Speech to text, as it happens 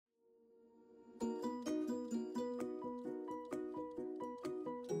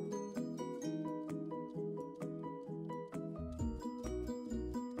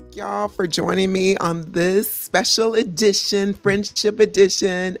y'all for joining me on this special edition, friendship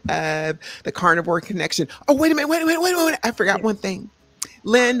edition of the Carnivore Connection. Oh, wait a minute, wait a minute, wait a minute. I forgot one thing.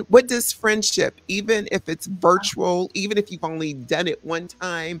 Lynn, what does friendship, even if it's virtual, even if you've only done it one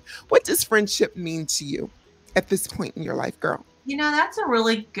time, what does friendship mean to you at this point in your life, girl? You know, that's a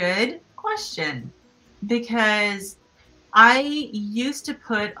really good question because I used to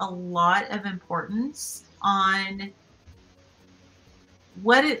put a lot of importance on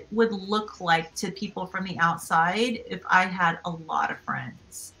what it would look like to people from the outside if I had a lot of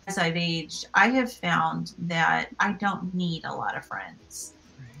friends. As I've aged, I have found that I don't need a lot of friends.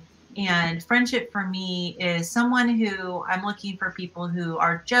 And friendship for me is someone who I'm looking for people who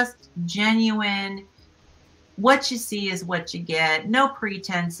are just genuine. What you see is what you get. No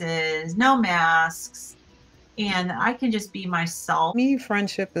pretenses, no masks. And I can just be myself. Me,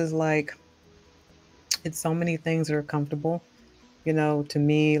 friendship is like, it's so many things that are comfortable. You know, to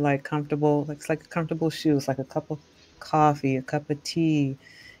me, like comfortable, it's like a comfortable shoe. It's like a cup of coffee, a cup of tea,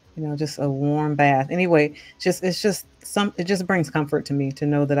 you know, just a warm bath. Anyway, it just brings comfort to me to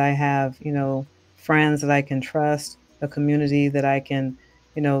know that I have, you know, friends that I can trust, a community that I can,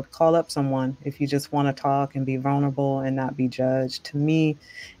 you know, call up someone if you just want to talk and be vulnerable and not be judged. To me,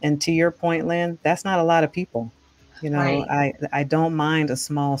 and to your point, Lynn, that's not a lot of people. You know, Right. I don't mind a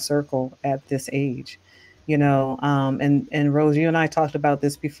small circle at this age. You know, and Rose, you and I talked about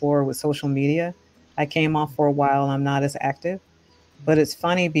this before with social media. I came off for a while. I'm not as active, but it's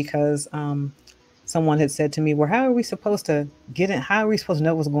funny because someone had said to me, well, how are we supposed to get in? How are we supposed to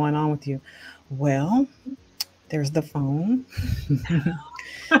know what's going on with you? Well, there's the phone,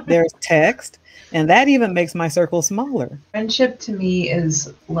 there's text, and that even makes my circle smaller. Friendship to me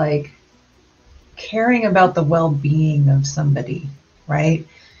is like caring about the well-being of somebody, right?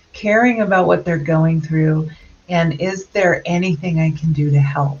 Caring about what they're going through, and is there anything I can do to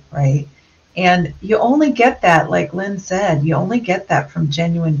help, right? And you only get that, like Lynn said, you only get that from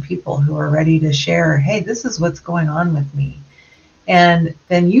genuine people who are ready to share, hey, this is what's going on with me. And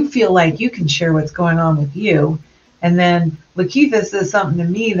then you feel like you can share what's going on with you. And then Lakeitha says something to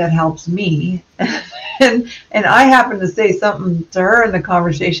me that helps me. and I happen to say something to her in the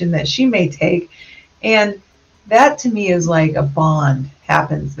conversation that she may take. And that to me is like a bond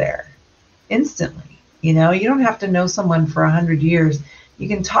happens there instantly. You know, you don't have to know someone for 100 years. You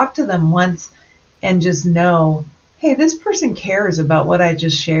can talk to them once and just know, hey, this person cares about what I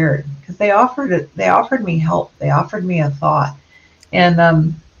just shared, because they offered me help. They offered me a thought. And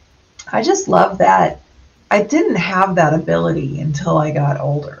I just love that. I didn't have that ability until I got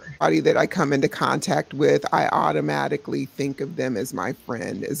older. Anybody that I come into contact with, I automatically think of them as my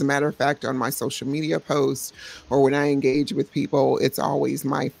friend. As a matter of fact, on my social media posts or when I engage with people, it's always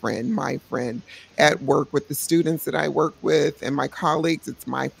my friend, my friend. At work with the students that I work with and my colleagues, it's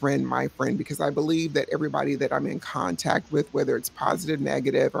my friend, because I believe that everybody that I'm in contact with, whether it's positive,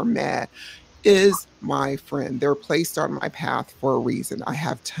 negative, or mad, is my friend. They're placed on my path for a reason. I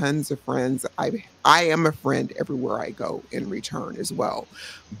have tons of friends. I am a friend everywhere I go in return as well.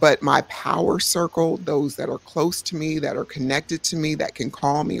 But my power circle, those that are close to me, that are connected to me, that can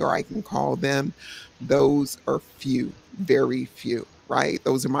call me or I can call them, those are few, very few, right?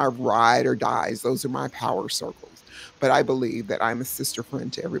 Those are my ride or dies. Those are my power circles. But I believe that I'm a sister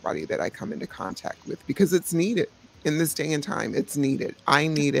friend to everybody that I come into contact with because it's needed. In this day and time, it's needed. I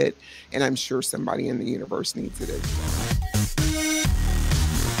need it, and I'm sure somebody in the universe needs it as well.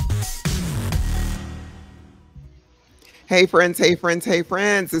 Hey friends, hey friends, hey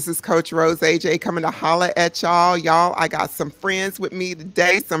friends. This is Coach Rose AJ coming to holla at y'all. Y'all, I got some friends with me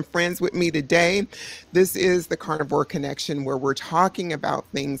today, This is the Carnivore Connection, where we're talking about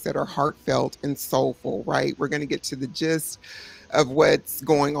things that are heartfelt and soulful, right? We're going to get to the gist of what's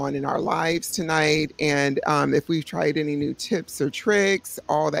going on in our lives tonight, and if we've tried any new tips or tricks,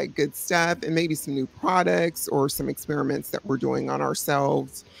 all that good stuff, and maybe some new products or some experiments that we're doing on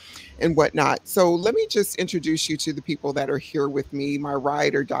ourselves and whatnot. So let me just introduce you to the people that are here with me, my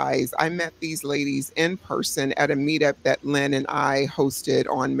ride or dies. I met these ladies in person at a meetup that Lynn and I hosted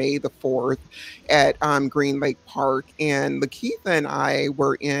on May the 4th at Green Lake Park, and Lakeitha and I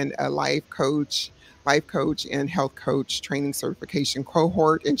were in a life coach and health coach training certification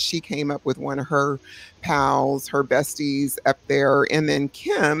cohort, and she came up with one of her pals, her besties up there. And then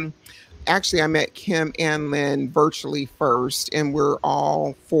Kim, actually I met Kim and Lynn virtually first, and we're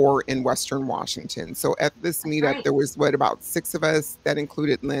all four in Western Washington. So at this meetup, there was about 6 of us. That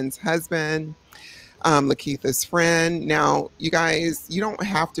included Lynn's husband, Lakeitha's friend. Now, you guys, you don't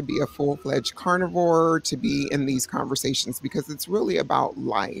have to be a full-fledged carnivore to be in these conversations because it's really about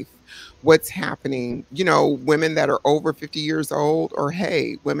life. what's happening. You know, women that are over 50 years old, or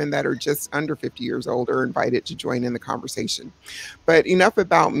hey, women that are just under 50 years old are invited to join in the conversation. But enough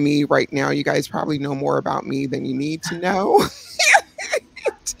about me right now. You guys probably know more about me than you need to know.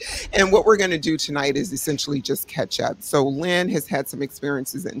 And what we're going to do tonight is essentially just catch up. So Lynn has had some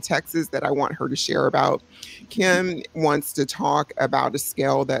experiences in Texas that I want her to share about. Kim wants to talk about a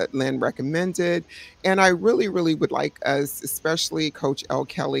scale that Lynn recommended. And I really, really would like us, especially Coach L.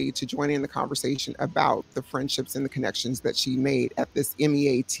 Kelly, to join in the conversation about the friendships and the connections that she made at this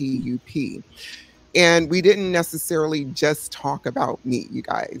MEATUP. And we didn't necessarily just talk about meat, you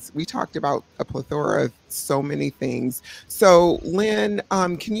guys. We talked about a plethora of so many things. So, Lynn,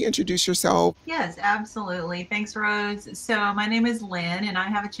 can you introduce yourself? Yes, absolutely. Thanks, Rose. So my name is Lynn, and I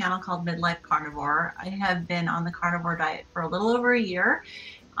have a channel called Midlife Carnivore. I have been on the carnivore diet for a little over a year.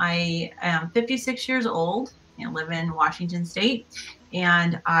 I am 56 years old and live in Washington State.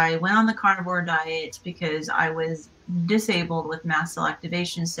 And I went on the carnivore diet because I was disabled with mast cell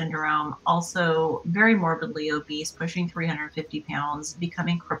activation syndrome, also very morbidly obese, pushing 350 pounds,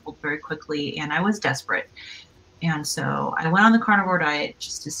 becoming crippled very quickly, and I was desperate. And so I went on the carnivore diet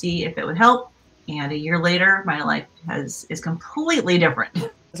just to see if it would help. And a year later, my life is completely different.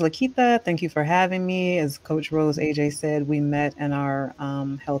 Lakita, thank you for having me. As Coach Rose AJ said, we met in our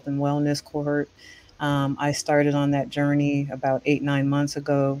health and wellness cohort. I started on that journey about 8-9 months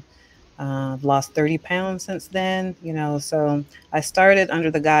ago. I've lost 30 pounds since then, you know, so I started under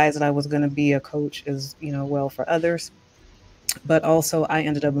the guise that I was going to be a coach as, you know, well for others. But also I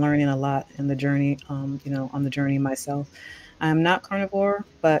ended up learning a lot in the journey, you know, on the journey myself. I'm not carnivore,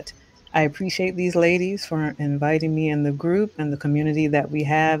 but I appreciate these ladies for inviting me in the group and the community that we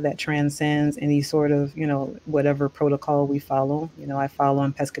have that transcends any sort of, you know, whatever protocol we follow. You know, I follow,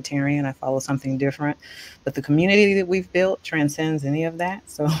 I'm pescatarian, I follow something different, but the community that we've built transcends any of that.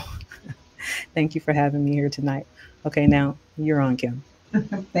 So thank you for having me here tonight. Okay, now you're on, Kim.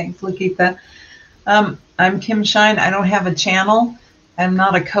 Thanks, Lakita. I'm Kim Shine. I don't have a channel. I'm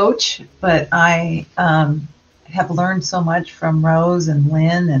not a coach, but I have learned so much from Rose and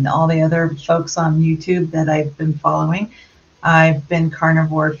Lynn and all the other folks on YouTube that I've been following. I've been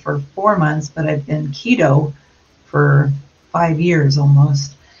carnivore for 4 months, but I've been keto for 5 years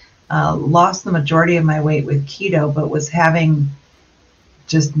almost. Lost the majority of my weight with keto, but was having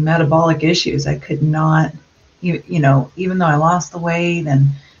just metabolic issues. I could not, you know, even though I lost the weight and,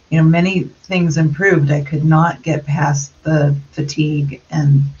 you know, many things improved, I could not get past the fatigue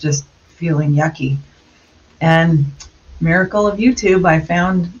and just feeling yucky. And miracle of YouTube, I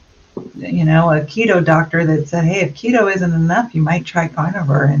found, you know, a keto doctor that said, hey, if keto isn't enough, you might try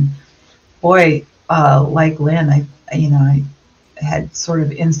carnivore. And boy, like Lynn, I had sort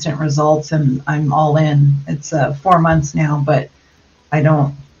of instant results, and I'm all in. It's 4 months now, but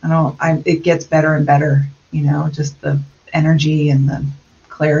it gets better and better, you know, just the energy and the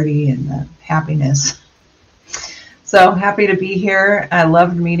clarity and the happiness. So happy to be here. I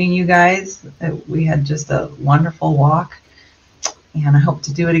loved meeting you guys. We had just a wonderful walk, and I hope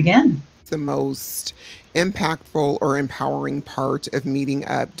to do it again. The most impactful or empowering part of meeting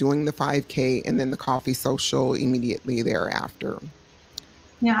up, doing the 5K, and then the coffee social immediately thereafter?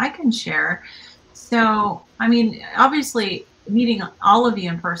 Yeah, I can share. So, I mean, obviously meeting all of you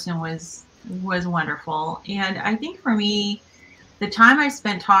in person was wonderful. And I think for me, the time I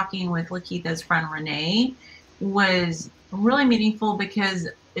spent talking with Lakita's friend Renee was really meaningful because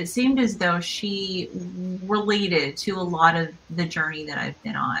it seemed as though she related to a lot of the journey that I've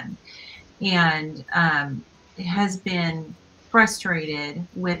been on, and has been frustrated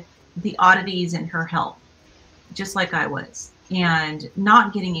with the oddities in her health, just like I was, and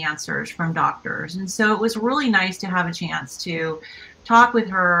not getting answers from doctors. And so it was really nice to have a chance to talk with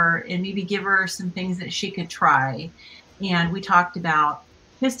her and maybe give her some things that she could try. And we talked about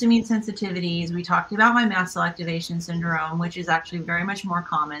histamine sensitivities. We talked about my mast cell activation syndrome, which is actually very much more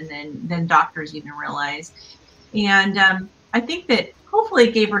common than doctors even realize. And I think that hopefully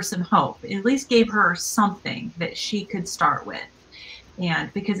it gave her some hope, at least gave her something that she could start with.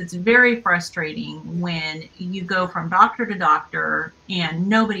 And because it's very frustrating when you go from doctor to doctor and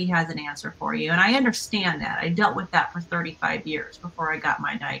nobody has an answer for you. And I understand that. I dealt with that for 35 years before I got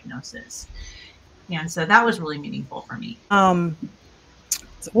my diagnosis. And so that was really meaningful for me.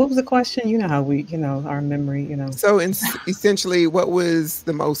 So what was the question? You know how we, you know, our memory, you know. So essentially, what was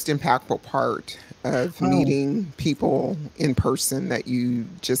the most impactful part of meeting people in person that you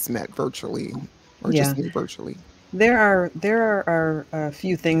just met virtually, or just knew virtually? There are a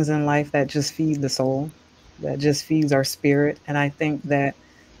few things in life that just feed the soul, that just feeds our spirit. And I think that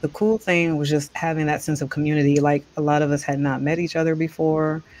the cool thing was just having that sense of community. Like, a lot of us had not met each other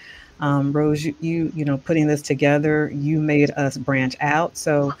before. Rose, you know, putting this together, you made us branch out.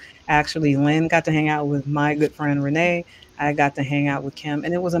 So actually, Lynn got to hang out with my good friend Renee. I got to hang out with Kim,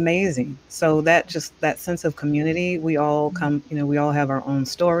 and it was amazing. So that just that sense of community, we all come, you know, we all have our own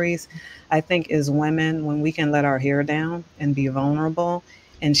stories. I think as women, when we can let our hair down and be vulnerable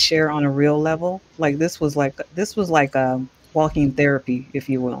and share on a real level, like this was like a walking therapy, if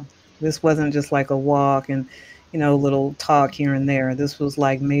you will. This wasn't just like a walk and you know, little talk here and there. This was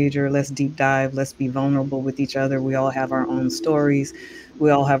like major, let's deep dive, let's be vulnerable with each other. We all have our own stories. We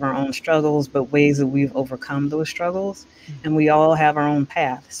all have our own struggles, but ways that we've overcome those struggles. And we all have our own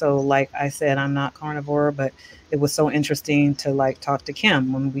path. So like I said, I'm not carnivore, but it was so interesting to like talk to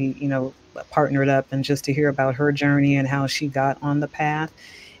Kim when we, you know, partnered up and just to hear about her journey and how she got on the path.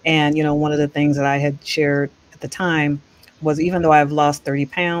 And, you know, one of the things that I had shared at the time was even though I've lost 30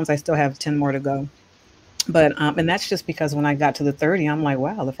 pounds, I still have 10 more to go. But and that's just because when I got to the 30, I'm like,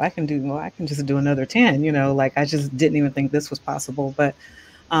 wow, if I can do, well, I can just do another 10, you know, like I just didn't even think this was possible. But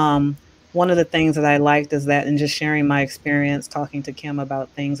one of the things that I liked is that, and just sharing my experience, talking to Kim about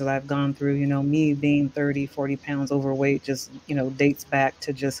things that I've gone through, you know, me being 30, 40 pounds overweight, just, you know, dates back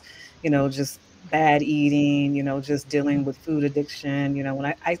to just, you know, just bad eating, you know, just dealing with food addiction. You know,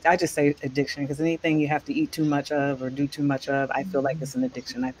 when I just say addiction because anything you have to eat too much of or do too much of, I feel like it's an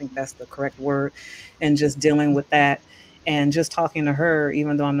addiction. I think that's the correct word. And just dealing with that and just talking to her,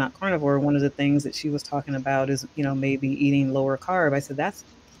 even though I'm not carnivore, one of the things that she was talking about is, you know, maybe eating lower carb. I said,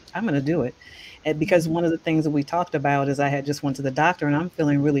 I'm going to do it. And because one of the things that we talked about is I had just went to the doctor and I'm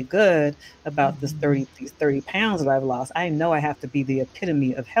feeling really good about these 30 pounds that I've lost. I know I have to be the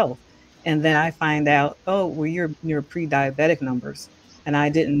epitome of health. And then I find out, oh, well, you're pre-diabetic numbers. And I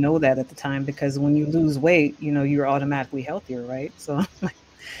didn't know that at the time because when you lose weight, you know, you're automatically healthier, right? So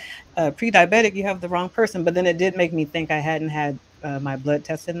pre-diabetic, you have the wrong person. But then it did make me think I hadn't had my blood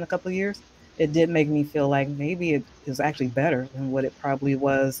tested in a couple of years. It did make me feel like maybe it is actually better than what it probably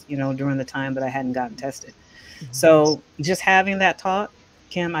was, you know, during the time that I hadn't gotten tested. So just having that talk,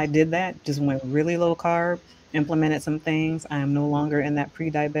 Kim, I did that, just went really low carb, implemented some things. I am no longer in that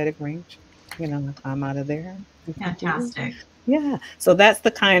pre-diabetic range. You know, I'm out of there. Fantastic. Yeah. So that's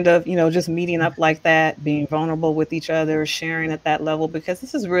the kind of, you know, just meeting up like that, being vulnerable with each other, sharing at that level, because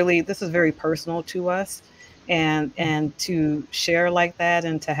this is very personal to us. And to share like that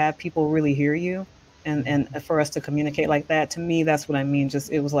and to have people really hear you and for us to communicate like that, to me, that's what I mean.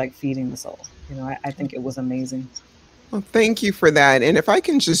 Just, it was like feeding the soul. You know, I think it was amazing. Well, thank you for that. And if I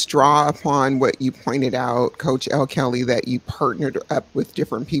can just draw upon what you pointed out, Coach L. Kelly, that you partnered up with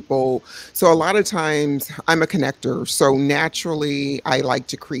different people. So a lot of times I'm a connector. So naturally, I like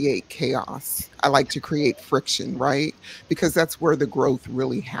to create chaos. I like to create friction, right? Because that's where the growth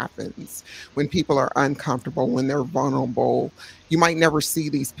really happens. When people are uncomfortable, when they're vulnerable, you might never see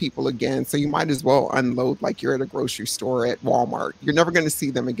these people again. So you might as well unload like you're at a grocery store at Walmart. You're never going to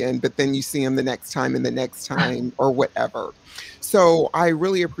see them again, but then you see them the next time and the next time or whatever. So I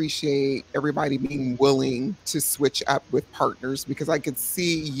really appreciate everybody being willing to switch up with partners because I could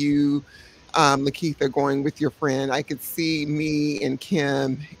see you, Lakeitha, going with your friend. I could see me and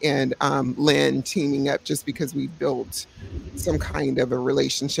Kim and Lynn teaming up just because we built some kind of a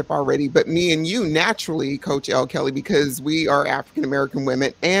relationship already. But me and you naturally, Coach L. Kelly, because we are African-American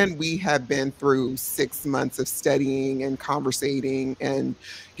women and we have been through 6 months of studying and conversating and,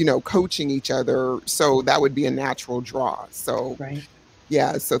 you know, coaching each other. So that would be a natural draw. So right.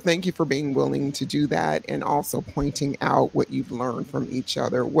 Yeah, so thank you for being willing to do that and also pointing out what you've learned from each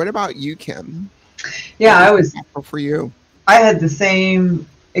other. What about you, Kim? Yeah, for you. I had the same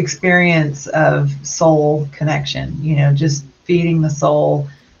experience of soul connection, you know, just feeding the soul,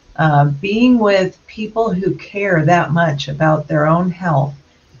 being with people who care that much about their own health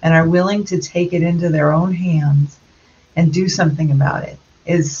and are willing to take it into their own hands and do something about it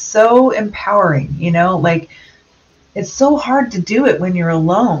is so empowering, you know, like it's so hard to do it when you're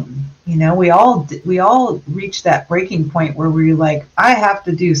alone. You know, we all reach that breaking point where we're like, I have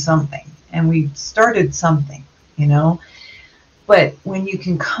to do something. And we started something, you know, but when you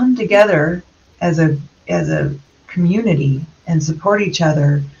can come together as a community and support each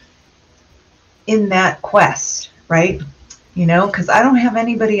other in that quest, right? You know, because I don't have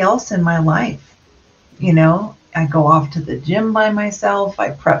anybody else in my life. You know, I go off to the gym by myself. I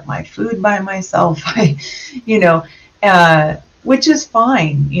prep my food by myself. Which is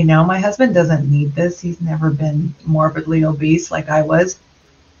fine. You know, my husband doesn't need this. He's never been morbidly obese like I was.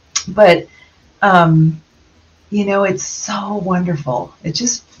 But, you know, it's so wonderful. It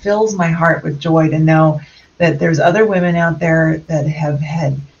just fills my heart with joy to know that there's other women out there that have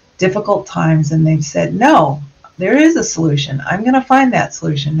had difficult times and they've said, no, there is a solution. I'm going to find that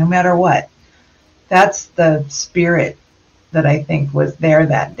solution no matter what. That's the spirit that I think was there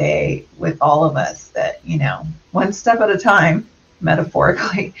that day with all of us, that, you know, one step at a time,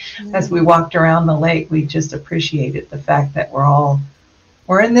 metaphorically, as we walked around the lake, we just appreciated the fact that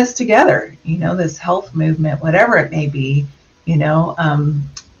we're in this together, you know, this health movement, whatever it may be, you know,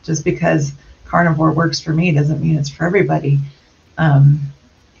 just because carnivore works for me doesn't mean it's for everybody.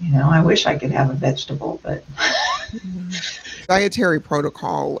 You know, I wish I could have a vegetable, but dietary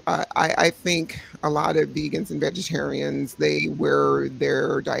protocol. I think a lot of vegans and vegetarians, they wear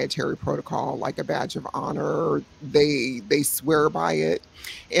their dietary protocol like a badge of honor. They swear by it.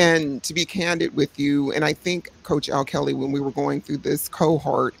 And to be candid with you, and I think Coach L. Kelly, when we were going through this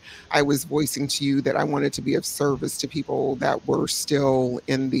cohort, I was voicing to you that I wanted to be of service to people that were still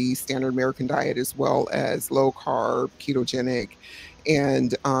in the standard American diet, as well as low carb, ketogenic,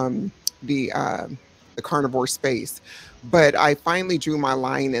 and the carnivore space. But I finally drew my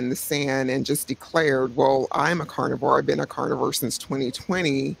line in the sand and just declared, well, I'm a carnivore. I've been a carnivore since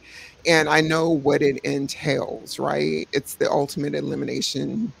 2020, and I know what it entails, right? It's the ultimate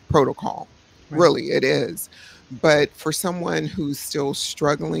elimination protocol. Right. Really, it is. But for someone who's still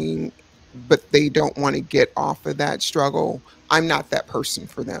struggling, but they don't want to get off of that struggle, I'm not that person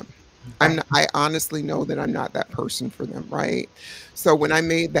for them. I honestly know that I'm not that person for them, right? So when I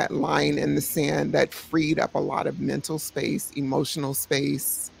made that line in the sand, that freed up a lot of mental space, emotional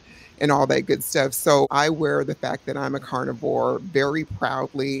space, and all that good stuff. So I wear the fact that I'm a carnivore very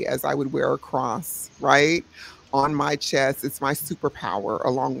proudly, as I would wear a cross, right? On my chest. It's my superpower,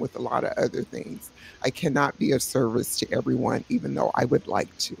 along with a lot of other things. I cannot be of service to everyone, even though I would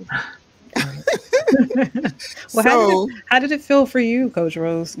like to. Well, so, how did it feel for you, Coach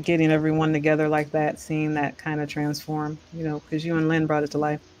Rose, getting everyone together like that, seeing that kind of transform, you know, because you and Lynn brought it to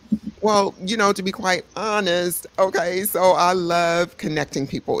life? Well, you know, to be quite honest, okay, so I love connecting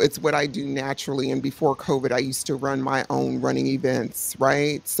people. It's what I do naturally. And before COVID, I used to run my own running events,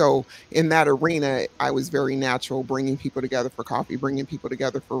 right? So in that arena, I was very natural, bringing people together for coffee, bringing people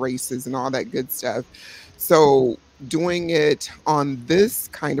together for races and all that good stuff. So doing it on this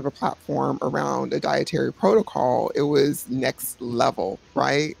kind of a platform around a dietary protocol, it was next level,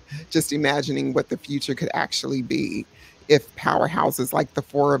 right? Just imagining what the future could actually be if powerhouses like the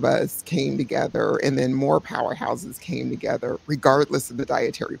four of us came together, and then more powerhouses came together, regardless of the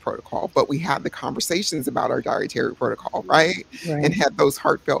dietary protocol. But we had the conversations about our dietary protocol, right? And had those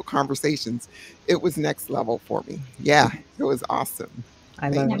heartfelt conversations. It was next level for me. Yeah, it was awesome. I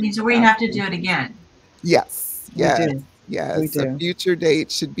love it. That means we have to do it again. Yes. Yes. We do. A future date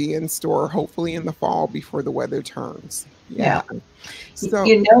should be in store, hopefully in the fall before the weather turns. Yeah. So,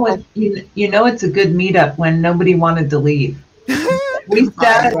 you know it's a good meetup when nobody wanted to leave. We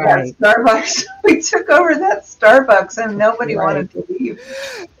sat at that Starbucks. We took over that Starbucks and nobody wanted to leave.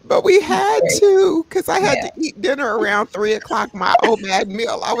 But we had to, because I had to eat dinner around 3 o'clock, my OMAD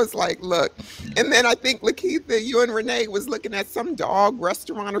meal. I was like, look. And then I think, Lakeitha, you and Renee was looking at some dog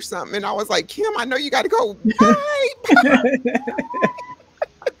restaurant or something. And I was like, Kim, I know you got to go. Bye.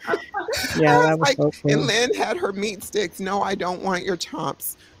 Yeah, that was like, so cool. And Lynn had her meat sticks. No, I don't want your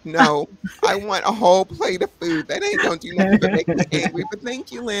chomps. No, I want a whole plate of food. That ain't gonna do nothing but make me angry. But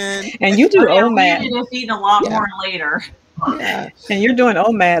thank you, Lynn. And you do OMAD. We ended up eating a lot more later. Yeah. And you're doing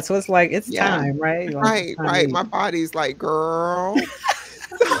OMAD, so it's like it's time, right? Like, right. My body's like, girl.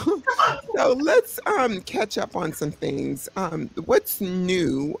 So let's catch up on some things. What's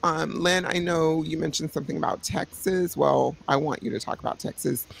new? Lynn, I know you mentioned something about Texas. Well, I want you to talk about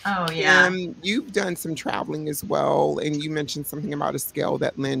Texas. Oh, yeah. You've done some traveling as well, and you mentioned something about a scale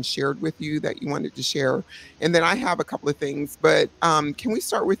that Lynn shared with you that you wanted to share. And then I have a couple of things, but can we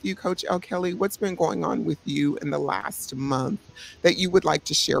start with you, Coach L. Kelly? What's been going on with you in the last month that you would like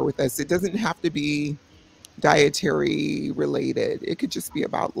to share with us? It doesn't have to be dietary related. It could just be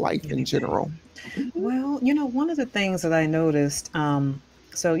about life in general. Well, you know, one of the things that I noticed,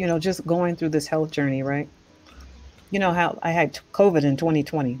 so, you know, just going through this health journey, right? You know how I had COVID in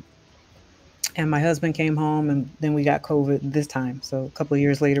 2020 and my husband came home and then we got COVID this time. So a couple of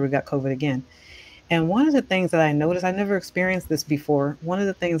years later, we got COVID again. And one of the things that I noticed, I never experienced this before. One of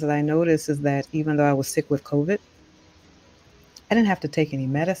the things that I noticed is that even though I was sick with COVID, I didn't have to take any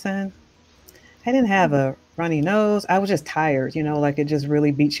medicine. I didn't have a runny nose. I was just tired, you know, like it just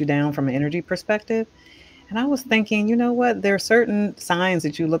really beats you down from an energy perspective. And I was thinking, you know what, there are certain signs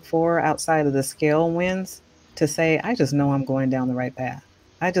that you look for outside of the scale wins to say, I just know I'm going down the right path.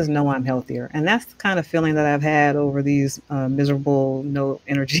 I just know I'm healthier. And that's the kind of feeling that I've had over these miserable, no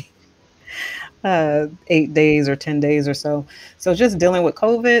energy 8 days or 10 days or so. So just dealing with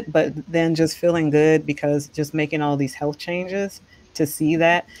COVID, but then just feeling good because just making all these health changes to see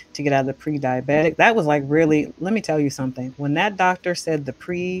that, to get out of the pre-diabetic, that was like really, let me tell you something. When that doctor said the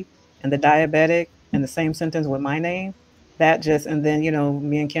pre and the diabetic in the same sentence with my name, that just, and then, you know,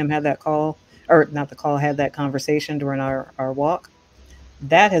 me and Kim had that call, or not the call, had that conversation during our walk.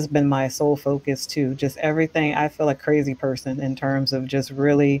 That has been my sole focus too. Just everything. I feel a crazy person in terms of just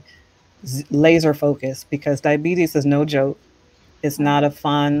really laser focus because diabetes is no joke. It's not a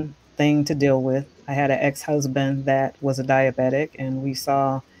fun thing to deal with. I had an ex-husband that was a diabetic, and we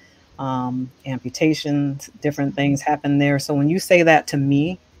saw amputations, different things happen there. So when you say that to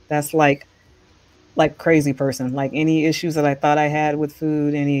me, that's like crazy person. Like any issues that I thought I had with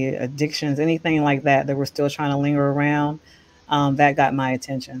food, any addictions, anything like that that were still trying to linger around, that got my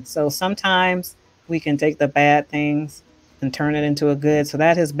attention. So sometimes we can take the bad things and turn it into a good. So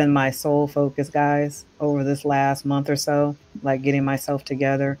that has been my sole focus, guys, over this last month or so, like getting myself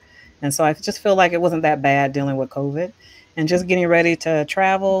together. And so I just feel like it wasn't that bad dealing with COVID and just getting ready to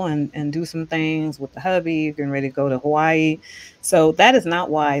travel and do some things with the hubby, getting ready to go to Hawaii. So that is not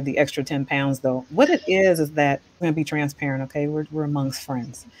why the extra 10 pounds, though. What it is that I'm going to be transparent, okay? We're amongst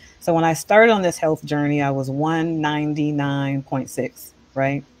friends. So when I started on this health journey, I was 199.6,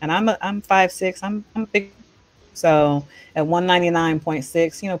 right? And I'm 5'6". I'm a big girl. So at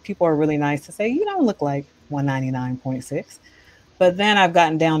 199.6, you know, people are really nice to say, you don't look like 199.6. But then I've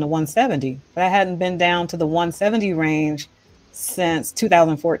gotten down to 170, but I hadn't been down to the 170 range since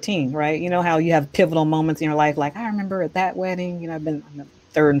 2014, right? You know how you have pivotal moments in your life, like I remember at that wedding, you know, I'm the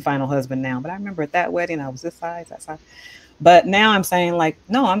third and final husband now, but I remember at that wedding I was this size, that size. But now I'm saying like,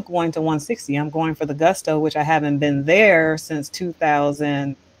 no, I'm going to 160. I'm going for the gusto, which I haven't been there since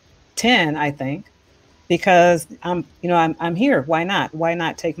 2010, I think, because I'm here. Why not? Why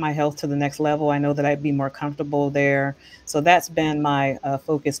not take my health to the next level? I know that I'd be more comfortable there. So that's been my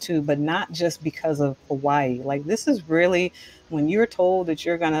focus too, but not just because of Hawaii. Like this is really when you're told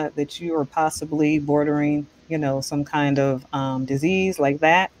that that you are possibly bordering, you know, some kind of disease like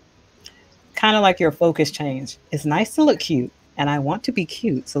that, kind of like your focus change. It's nice to look cute and I want to be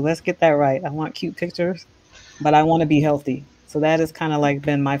cute. So let's get that right. I want cute pictures, but I want to be healthy. So that has kind of like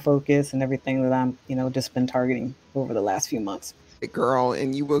been my focus and everything that I'm, you know, just been targeting over the last few months. Girl,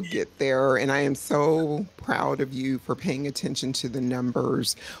 and you will get there. And I am so proud of you for paying attention to the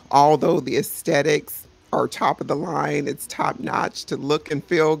numbers. Although the aesthetics are top of the line, it's top notch to look and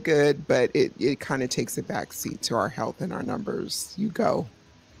feel good, but it kind of takes a back seat to our health and our numbers. You go.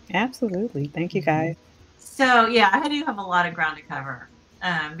 Absolutely. Thank you guys. So yeah, I do have a lot of ground to cover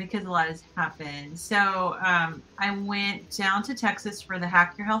because a lot has happened. So I went down to Texas for the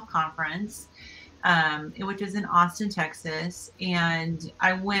Hack Your Health conference, which is in Austin, Texas. And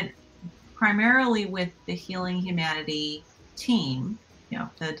I went primarily with the Healing Humanity team, you know,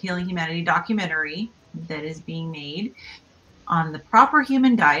 the Healing Humanity documentary that is being made on the proper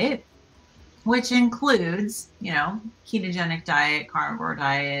human diet, which includes, you know, ketogenic diet, carnivore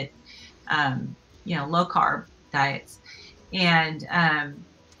diet, you know, low carb diets. And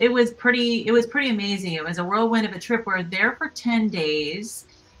it was pretty amazing. It was a whirlwind of a trip. We were there for 10 days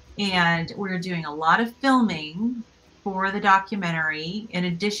and we were doing a lot of filming for the documentary in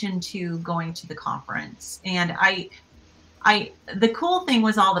addition to going to the conference. And the cool thing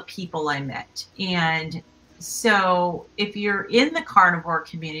was all the people I met. And so if you're in the carnivore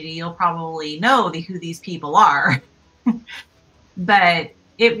community, you'll probably know who these people are. But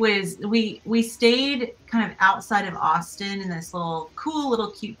it was, we stayed kind of outside of Austin in this cool little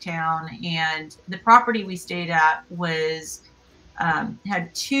cute town. And the property we stayed at was,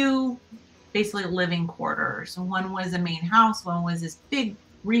 had two basically living quarters. One was a main house. One was this big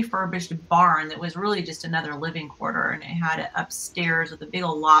refurbished barn that was really just another living quarter. And it had it upstairs with a big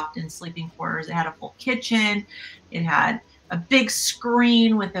old loft and sleeping quarters. It had a full kitchen. It had a big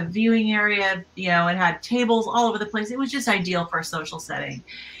screen with a viewing area. You know, it had tables all over the place. It was just ideal for a social setting.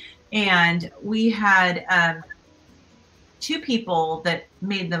 And we had two people that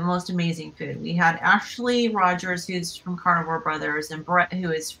made the most amazing food. We had Ashley Rogers, who's from Carnivore Brothers, and Brett,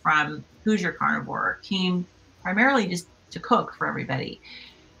 who is from Hoosier Carnivore, came primarily just to cook for everybody.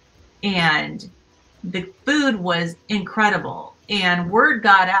 And the food was incredible. And word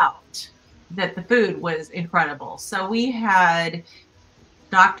got out that the food was incredible. So we had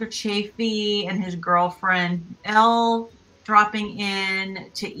Dr. Chafee and his girlfriend Elle dropping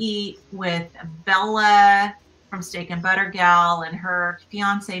in to eat with Bella from Steak and Butter Gal and her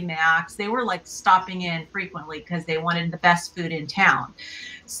fiance Max. They were like stopping in frequently because they wanted the best food in town.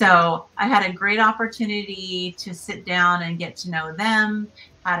 So I had a great opportunity to sit down and get to know them.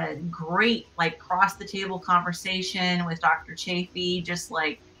 Had a great like cross the table conversation with Dr. Chafee. Just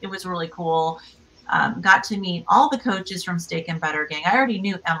like, it was really cool. Got to meet all the coaches from Steak and Butter Gang. I already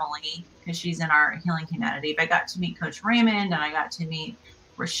knew Emily because she's in our healing community, but I got to meet Coach Raymond, and I got to meet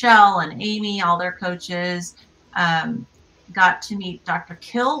Rochelle and Amy, all their coaches. Got to meet Dr.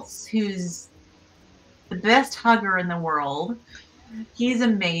 Kiltz, who's the best hugger in the world. He's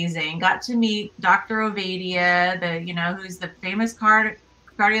amazing. Got to meet Dr. Ovadia, who's the famous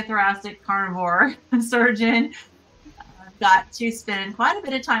cardiothoracic carnivore surgeon. Got to spend quite a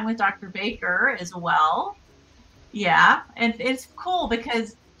bit of time with Dr. Baker as well. Yeah, and it's cool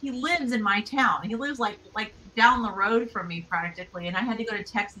because he lives in my town. He lives like down the road from me practically, and I had to go to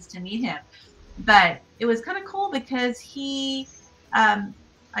Texas to meet him. But it was kind of cool because he,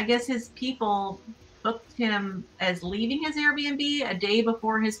 I guess his people booked him as leaving his Airbnb a day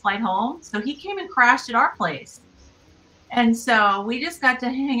before his flight home. So he came and crashed at our place. And so we just got to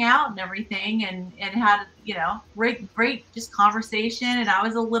hang out and everything and had, great just conversation. And I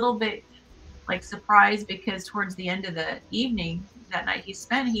was a little bit like surprised because towards the end of the evening that night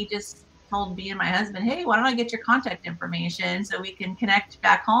he just told me and my husband, hey, why don't I get your contact information so we can connect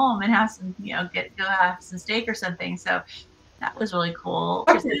back home and have some, go have some steak or something. So that was really cool.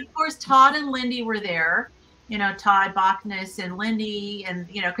 And of course, Todd and Lindy were there, Todd Bachnes and Lindy, and,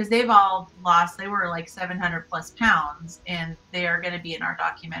 because they've all lost, they were like 700 plus pounds, and they are going to be in our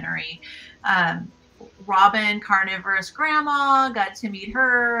documentary. Robin, Carnivore's grandma, got to meet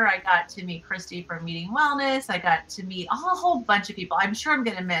her. I got to meet Christy from Meeting Wellness. I got to meet a whole bunch of people. I'm sure I'm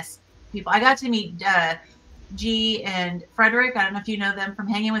going to miss people. I got to meet G and Frederick. I don't know if you know them from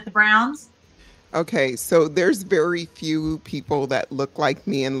hanging with the Browns. Okay, so there's very few people that look like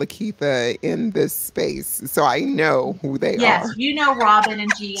me and Lakeitha in this space, so I know who they are. Yes, you know Robin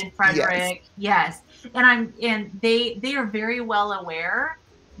and G and Frederick. Yes, and they are very well aware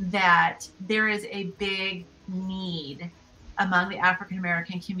that there is a big need among the African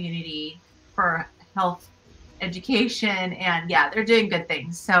American community for health education, and yeah, they're doing good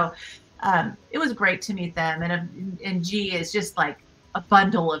things. So it was great to meet them, and G is just like a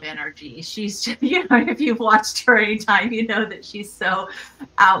bundle of energy. She's, if you've watched her anytime, you know that she's so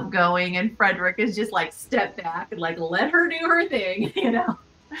outgoing, and Frederick is just like step back and like let her do her thing,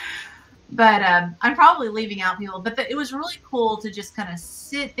 But I'm probably leaving out people, but it was really cool to just kind of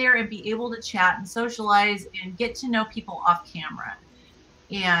sit there and be able to chat and socialize and get to know people off camera.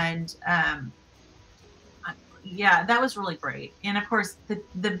 And yeah, that was really great. And of course,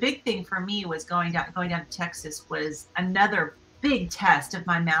 the big thing for me was going down to Texas was another big test of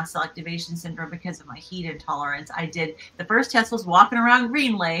my mast cell activation syndrome because of my heat intolerance. The first test was walking around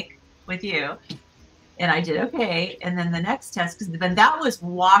Green Lake with you, and I did okay. And then the next test, because then that was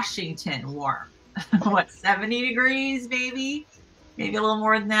Washington warm, 70 degrees, maybe a little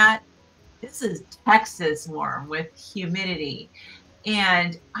more than that. This is Texas warm with humidity.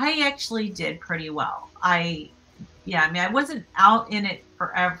 And I actually did pretty well. I wasn't out in it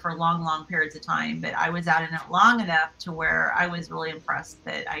forever for long periods of time, but I was out in it long enough to where I was really impressed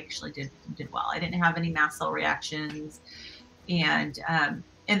that I actually did well. I didn't have any mast cell reactions, and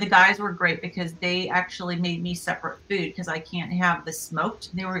the guys were great because they actually made me separate food because I can't have the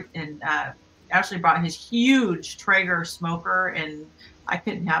smoked. They were and Ashley brought his huge Traeger smoker, and I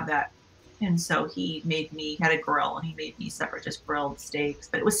couldn't have that. And so he had a grill, and he made me separate, just grilled steaks.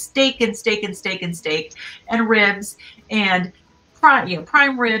 But it was steak and steak and steak and steak and ribs and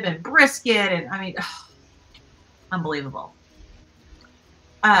prime rib and brisket. And unbelievable.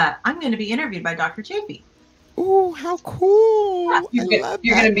 I'm going to be interviewed by Dr. Chafee. Oh, how cool. You're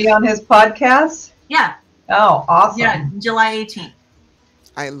going to be on his podcast? Yeah. Oh, awesome. Yeah, July 18th.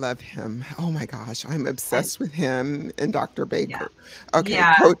 I love him. Oh my gosh. I'm obsessed with him and Dr. Baker. Yeah. Okay.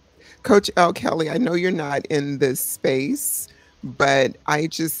 Yeah. Coach L. Kelly, I know you're not in this space, but I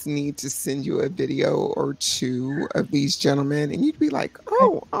just need to send you a video or two of these gentlemen, and you'd be like,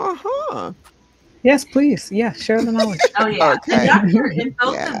 oh, Yes, please. Yeah, share the knowledge. Oh, yeah. Okay. And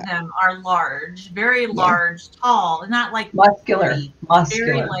both of them are large, very large, tall, not like muscular,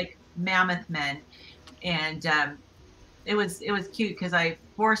 very like mammoth men. And it was cute because I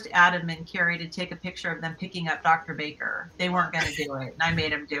forced Adam and Carrie to take a picture of them picking up Dr. Baker. They weren't going to do it, and I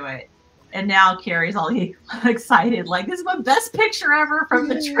made them do it. And now Carrie's all excited, like, this is my best picture ever from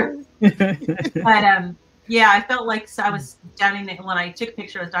the trip. But yeah, I felt like I was standing when I took a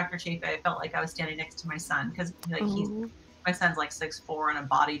picture with Dr. Chafee. I felt like I was standing next to my son because my son's like 6'4" and a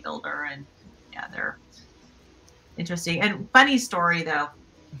bodybuilder, and yeah, interesting. And funny story though,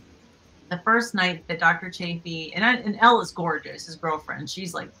 the first night that Dr. Chafee, and Elle is gorgeous, his girlfriend,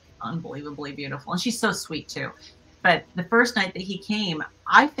 she's like unbelievably beautiful, and she's so sweet too. But the first night that he came,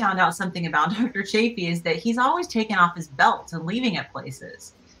 I found out something about Dr. Chafee is that he's always taking off his belt and leaving it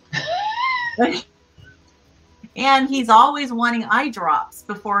places. And he's always wanting eye drops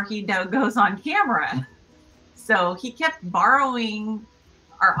before he goes on camera. So he kept borrowing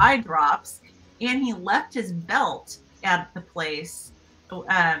our eye drops, and he left his belt at the place.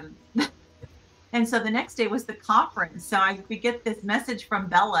 And so the next day was the conference. So we get this message from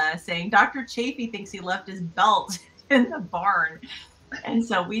Bella saying, Dr. Chafee thinks he left his belt in the barn. And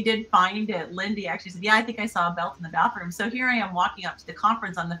so we did find it. Lindy actually said, yeah, I think I saw a belt in the bathroom. So here I am walking up to the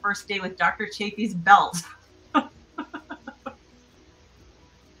conference on the first day with Dr. Chafee's belt.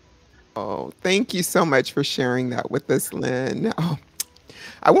 Oh, thank you so much for sharing that with us, Lynn. Oh,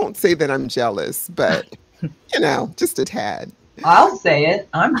 I won't say that I'm jealous, but, you know, just a tad. I'll say it.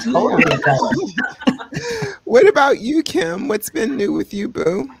 I'm totally jealous. What about you, Kim? What's been new with you,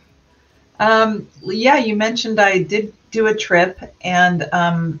 boo? Yeah, you mentioned I did do a trip, and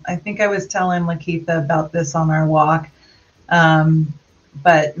I think I was telling Lakeitha about this on our walk.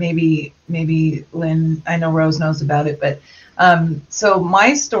 But maybe Lynn, I know Rose knows about it, but so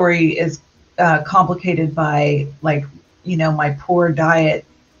my story is complicated by, like, you know, my poor diet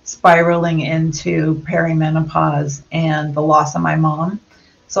spiraling into perimenopause and the loss of my mom.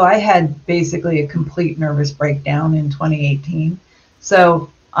 So I had basically a complete nervous breakdown in 2018.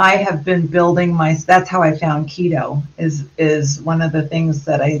 So I have been building that's how I found keto, is one of the things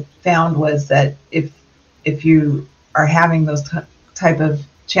that I found was that if you are having those type of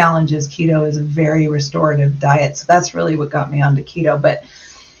challenges, keto is a very restorative diet. So that's really what got me onto keto. But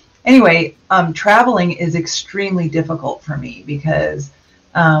anyway, traveling is extremely difficult for me because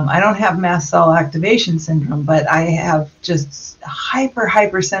I don't have mast cell activation syndrome, but I have just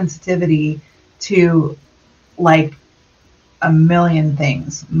hyper sensitivity to like a million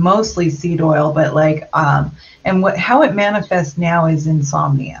things, mostly seed oil, but like, and how it manifests now is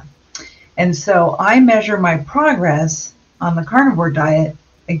insomnia. And so I measure my progress on the carnivore diet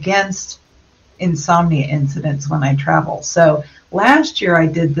against insomnia incidents when I travel. So last year I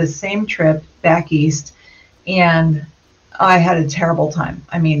did the same trip back east, and I had a terrible time.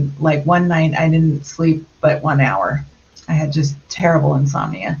 I mean, like one night I didn't sleep but 1 hour. I had just terrible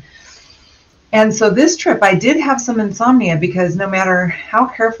insomnia. And so this trip I did have some insomnia because no matter how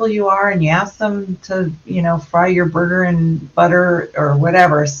careful you are and you ask them to, you know, fry your burger in butter or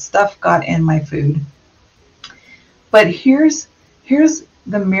whatever, stuff got in my food. But here's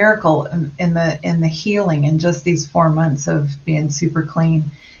the miracle in the healing in just these 4 months of being super clean,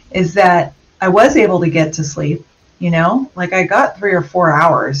 is that I was able to get to sleep. You know, like I got 3 or 4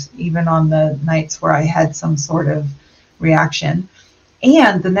 hours, even on the nights where I had some sort of reaction.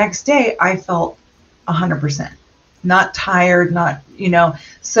 And the next day I felt 100%, not tired, not, you know,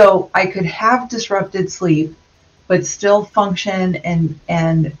 so I could have disrupted sleep, but still function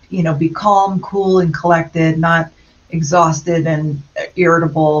and, you know, be calm, cool, and collected, not exhausted and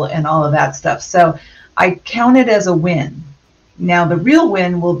irritable and all of that stuff. So I count it as a win. Now the real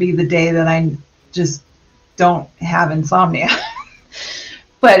win will be the day that I just don't have insomnia.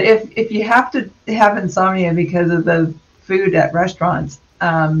 But if you have to have insomnia because of the food at restaurants,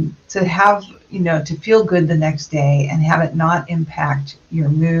 to have, you know, to feel good the next day and have it not impact your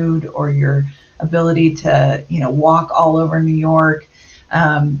mood or your ability to, you know, walk all over New York.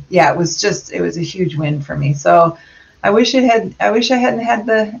 Yeah, it was a huge win for me. So I wish I hadn't had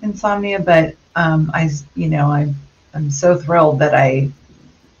the insomnia, but I'm so thrilled that I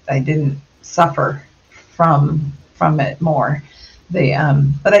didn't suffer from it more.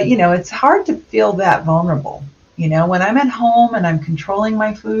 But you know, it's hard to feel that vulnerable. You know, when I'm at home and I'm controlling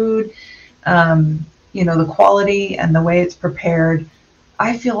my food, you know, the quality and the way it's prepared,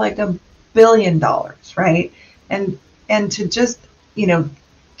 I feel like $1 billion, right? And to just, you know,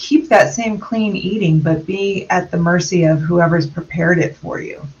 keep that same clean eating, but be at the mercy of whoever's prepared it for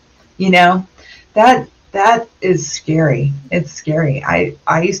you. You know, that is scary. It's scary.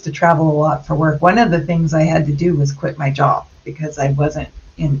 I used to travel a lot for work. One of the things I had to do was quit my job because I wasn't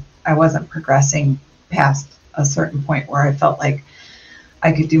progressing past a certain point where I felt like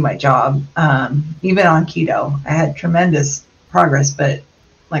I could do my job. Even on keto, I had tremendous progress, but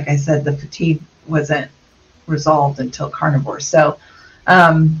like I said, the fatigue wasn't resolved until carnivore. So,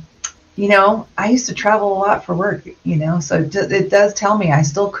 you know, I used to travel a lot for work, you know, so it does tell me I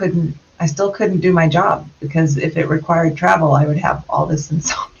still couldn't do my job, because if it required travel, I would have all this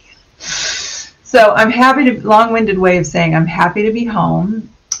insomnia. So I'm happy to, long-winded way of saying I'm happy to be home.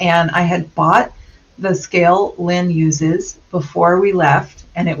 And I had bought the scale Lynn uses before we left,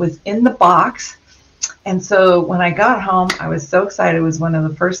 and it was in the box. And so when I got home, I was so excited. It was one of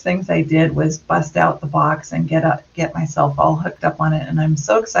the first things I did was bust out the box and get myself all hooked up on it. And I'm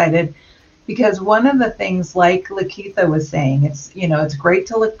so excited because one of the things, like Lakeitha was saying, it's, you know, it's great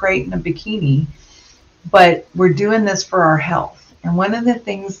to look great in a bikini, but we're doing this for our health. And one of the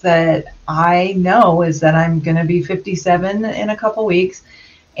things that I know is that I'm going to be 57 in a couple weeks.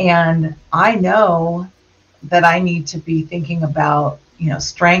 And I know that I need to be thinking about, you know,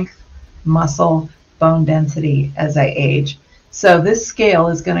 strength, muscle, bone density as I age. So this scale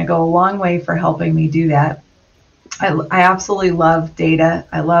is going to go a long way for helping me do that. I absolutely love data.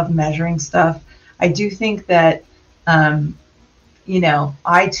 I love measuring stuff. I do think that, you know,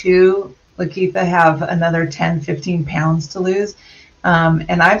 I too, Lakeitha, have another 10, 15 pounds to lose.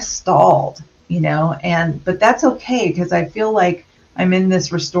 And I've stalled, you know, but that's okay because I feel like I'm in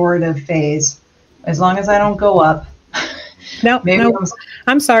this restorative phase. As long as I don't go up. No,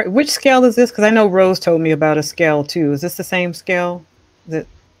 I'm sorry. Which scale is this? Because I know Rose told me about a scale too. Is this the same scale that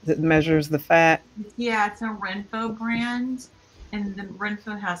measures the fat? Yeah, it's a Renpho brand, and the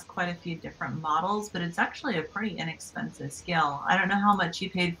Renpho has quite a few different models, but it's actually a pretty inexpensive scale. I don't know how much you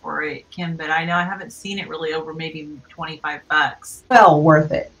paid for it, Kim, but I know I haven't seen it really over maybe $25. Well,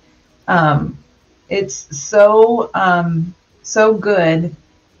 worth it. It's so good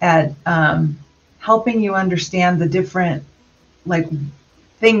at helping you understand the different like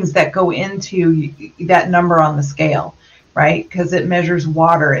things that go into that number on the scale, right? Because it measures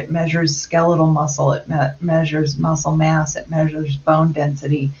water, it measures skeletal muscle, it measures muscle mass, it measures bone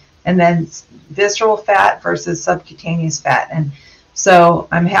density, and then visceral fat versus subcutaneous fat. And so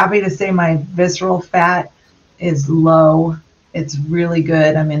I'm happy to say my visceral fat is low. It's really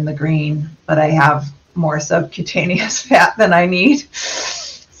good. I'm in the green, but I have more subcutaneous fat than I need.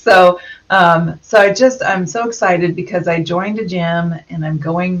 So I'm so excited because I joined a gym and I'm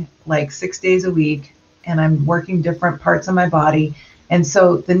going like 6 days a week and I'm working different parts of my body. And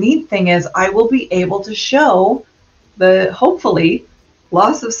so the neat thing is I will be able to show the, hopefully,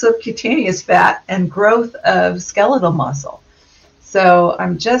 loss of subcutaneous fat and growth of skeletal muscle. So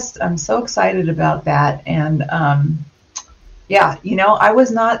I'm so excited about that. And yeah, you know, I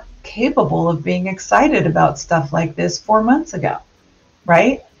was not capable of being excited about stuff like this 4 months ago,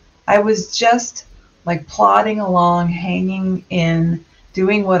 right? I was just like plodding along, hanging in,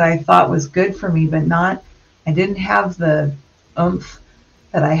 doing what I thought was good for me, but I didn't have the oomph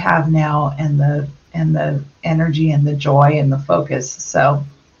that I have now and the energy and the joy and the focus. So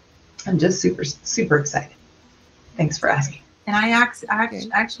I'm just super, super excited. Thanks for asking. And I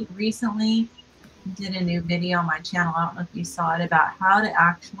actually recently did a new video on my channel. I don't know if you saw it, about how to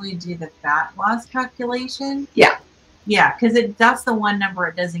actually do the fat loss calculation. Yeah. Yeah, because that's the one number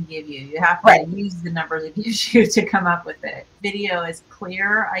it doesn't give you. You have to use the numbers it gives you to come up with it. Video is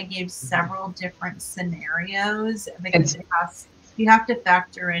clear. I gave several different scenarios because you have to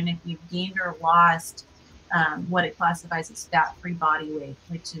factor in if you've gained or lost what it classifies as fat-free body weight,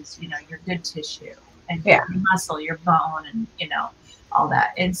 which is, you know, your good tissue and your muscle, your bone, and, you know, all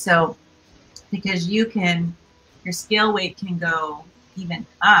that. And so because your scale weight can go even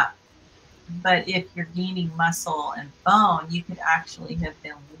up, but if you're gaining muscle and bone, you could actually have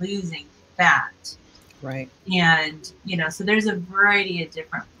been losing fat. Right. And, you know, so there's a variety of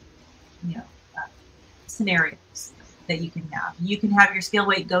different, you know, scenarios that you can have. You can have your scale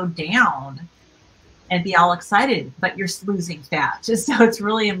weight go down and be all excited, but you're losing fat. Just so it's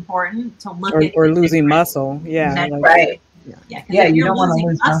really important to look at or losing muscle. Yeah. Right. Yeah. You don't want to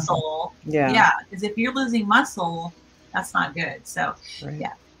lose muscle. Yeah. Because if you're losing muscle, that's not good. So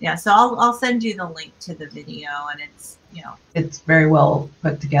yeah. So I'll send you the link to the video, and it's, you know, it's very well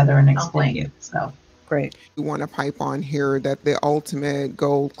put together and explained. So great. We want to pipe on here that the ultimate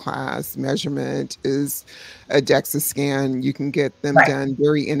gold class measurement is a DEXA scan. You can get them done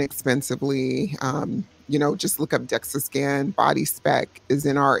very inexpensively. You know, just look up DEXA scan. Body Spec is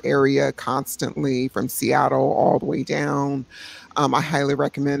in our area constantly from Seattle all the way down. I highly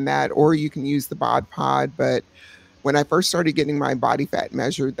recommend that. Or you can use the Bod Pod. But when I first started getting my body fat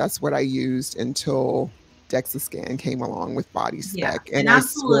measured, that's what I used until DEXA scan came along with Body Spec. And I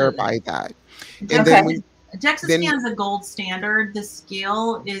swear by that. And then DEXA scan is a gold standard. The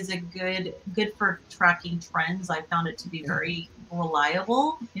scale is good for tracking trends. I found it to be very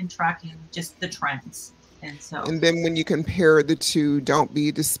reliable in tracking just the trends. And so, and then when you compare the two, don't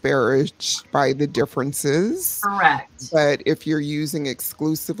be disparaged by the differences. correct. But if you're using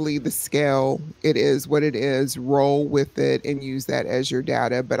exclusively the scale, it is what it is. Roll with it and use that as your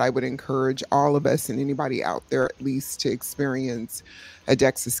data. But I would encourage all of us and anybody out there at least to experience a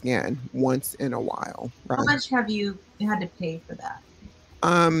DEXA scan once in a while. Right? How much have you had to pay for that?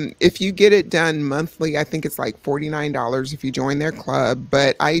 If you get it done monthly, I think it's like $49 if you join their club,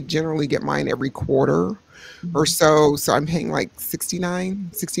 but I generally get mine every quarter or so. So I'm paying like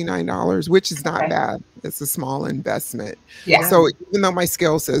 $69, which is not bad. It's a small investment. Yeah. So even though my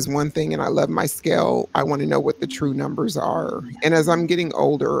scale says one thing and I love my scale, I want to know what the true numbers are. And as I'm getting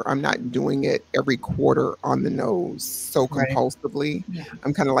older, I'm not doing it every quarter on the nose so compulsively. Yeah.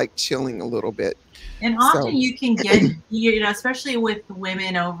 I'm kind of like chilling a little bit. And often you can get, you know, especially with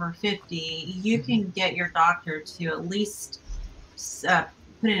women over 50, you can get your doctor to at least put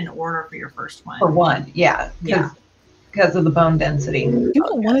in an order for your first one. For one, yeah. Because of the bone density. You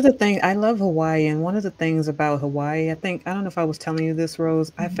know, one of the things, I love Hawaii, and one of the things about Hawaii, I don't know if I was telling you this,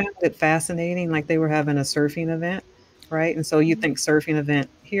 Rose, I found it fascinating. Like they were having a surfing event, right? And so you think surfing event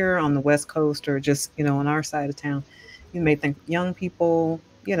here on the West Coast or just, you know, on our side of town, you may think young people,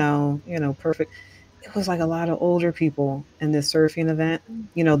 you know, perfect. It was like a lot of older people in this surfing event,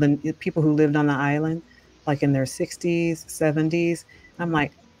 you know, the people who lived on the island, like in their 60s, 70s. I'm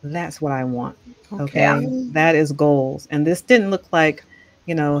like, that's what I want. Okay. That is goals. And this didn't look like,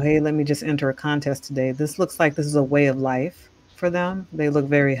 you know, hey, let me just enter a contest today. This looks like this is a way of life for them. They look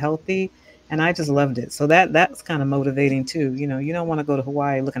very healthy. And I just loved it. So that's kind of motivating too. You know, you don't want to go to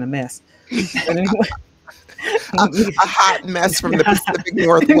Hawaii looking a mess. But anyway. A hot mess from the Pacific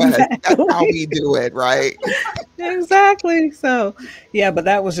Northwest. Exactly. That's how we do it, right? Exactly. So, yeah, but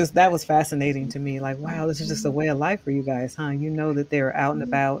that was fascinating to me. Like, wow, this is just a way of life for you guys, huh? You know that they're out and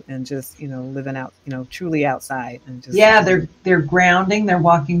about and just, you know, living out, you know, truly outside and just. Yeah, they're grounding. They're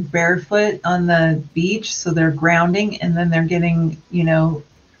walking barefoot on the beach, so they're grounding, and then they're getting, you know,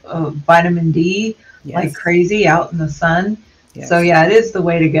 vitamin D like crazy out in the sun. Yes. So yeah, it is the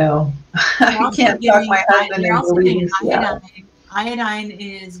way to go. I can't talk my husband into leaving Seattle. Iodine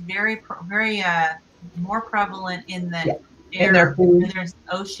is very more prevalent in the in their food. There's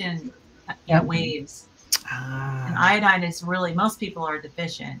ocean waves. And iodine is really, most people are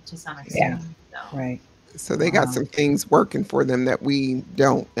deficient to some extent. Yeah. So. Right. So they got some things working for them that we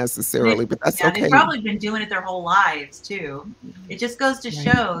don't necessarily, but that's okay. They've probably been doing it their whole lives too. It just goes to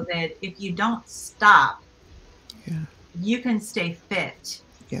show that if you don't stop, you can stay fit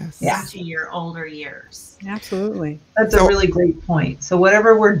into your older years. Absolutely. That's a really great point. So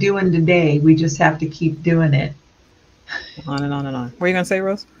whatever we're doing today, we just have to keep doing it. On and on and on. What are you going to say,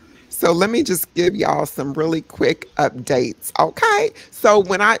 Rose? So let me just give y'all some really quick updates. Okay. So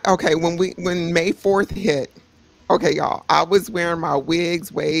when May 4th hit, okay, y'all, I was wearing my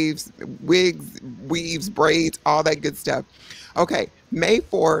wigs, weaves, braids, all that good stuff. Okay. May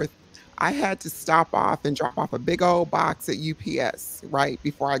 4th, I had to stop off and drop off a big old box at UPS right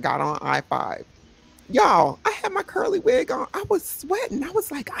before I got on I-5. Y'all, I had my curly wig on. I was sweating. I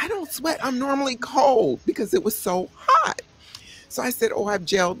was like, I don't sweat. I'm normally cold because it was so hot. So I said, I've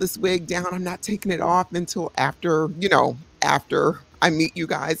gelled this wig down. I'm not taking it off until after I meet you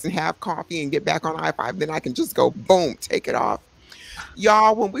guys and have coffee and get back on I-5. Then I can just go, boom, take it off.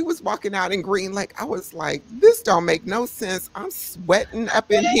 Y'all, when we was walking out in Green Lake, I was like, this don't make no sense. I'm sweating up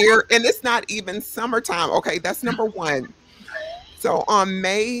in here and it's not even summertime. Okay, that's number one. So on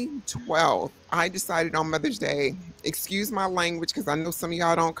May 12th, I decided on Mother's Day, excuse my language because I know some of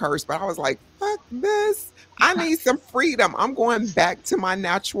y'all don't curse, but I was like, fuck this. I need some freedom. I'm going back to my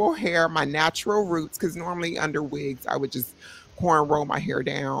natural hair, my natural roots, because normally under wigs, I would just cornrow my hair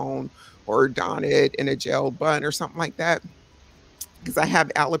down or don it in a gel bun or something like that, because I have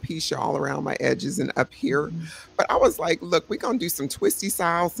alopecia all around my edges and up here. But I was like, look, we're going to do some twisty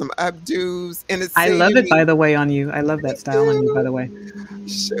styles, some updos. And it's I love it, by the way, on you. I love that style on you, by the way.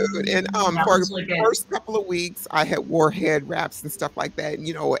 Shoot. And for the first couple of weeks, I had wore head wraps and stuff like that,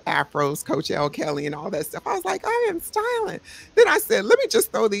 you know, afros, Coach L. Kelly and all that stuff. I was like, I am styling. Then I said, let me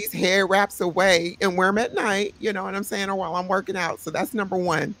just throw these hair wraps away and wear them at night, you know what I'm saying, or while I'm working out. So that's number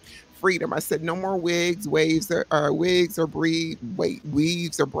one. Freedom. I said no more wigs, weaves or braids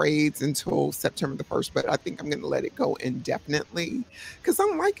until September the 1st, but I think I'm going to let it go indefinitely because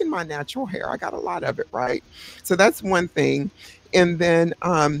I'm liking my natural hair. I got a lot of it, right? So that's one thing. And then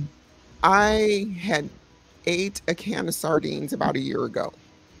I had ate a can of sardines about a year ago.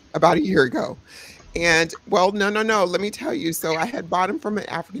 And well, no. Let me tell you. So I had bought them from an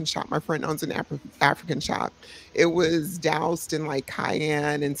African shop. My friend owns an African shop. It was doused in like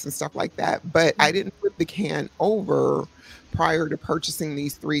cayenne and some stuff like that. But I didn't flip the can over prior to purchasing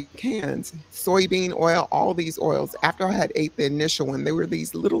these 3 cans. Soybean oil, all these oils. After I had ate the initial one, they were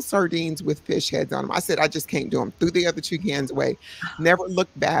these little sardines with fish heads on them. I said, I just can't do them. Threw the other 2 cans away. Never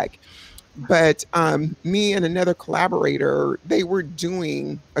looked back. But me and another collaborator, they were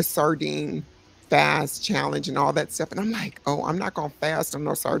doing a sardine fast challenge and all that stuff. And I'm like, oh, I'm not going to fast on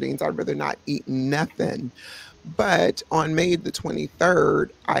no sardines. I'd rather not eat nothing. But on May the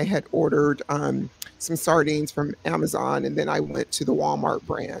 23rd, I had ordered some sardines from Amazon, and then I went to the Walmart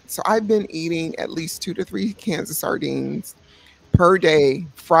brand. So I've been eating at least 2 to 3 cans of sardines per day,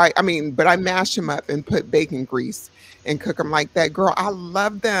 but I mash them up and put bacon grease and cook them like that. Girl, I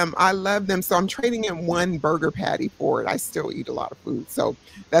love them. I love them. So I'm trading in 1 burger patty for it. I still eat a lot of food. So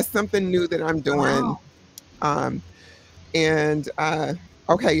that's something new that I'm doing. Wow.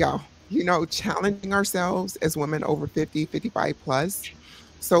 Okay, y'all, challenging ourselves as women over 50, 55 plus.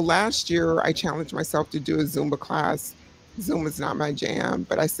 So last year I challenged myself to do a Zumba class. Zumba is not my jam,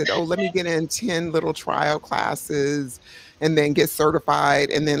 but I said, oh, let me get in 10 little trial classes and then get certified,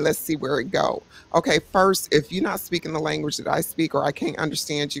 and then let's see where it go. Okay, first, if you're not speaking the language that I speak or I can't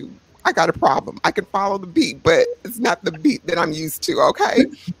understand you, I got a problem. I can follow the beat, but it's not the beat that I'm used to, okay?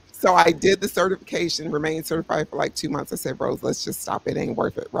 So I did the certification, remained certified for like 2 months. I said, Rose, let's just stop. It ain't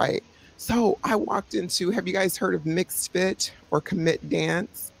worth it, right? So I walked into, have you guys heard of Mixed Fit or Commit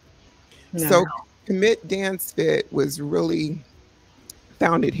Dance? No. So Commit Dance Fit was really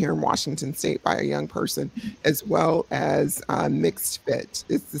founded here in Washington State by a young person, as well as Mixed Fit.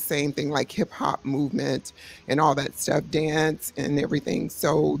 It's the same thing, like hip hop movement and all that stuff, dance and everything.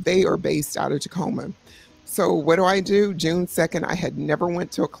 So they are based out of Tacoma. So what do? June 2nd, I had never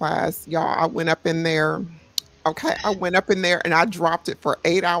went to a class. Y'all, I went up in there. Okay, I went up in there and I dropped it for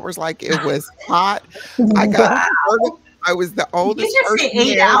 8 hours like it was hot. I was the oldest person. Did you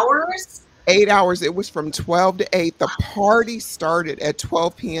say 8 hours? 8 hours. It was from 12 to 8. The party started at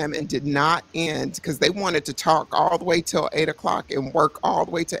 12 p.m. and did not end because they wanted to talk all the way till 8 o'clock and work all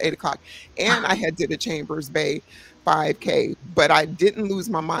the way to 8 o'clock. And I had did a Chambers Bay 5K, but I didn't lose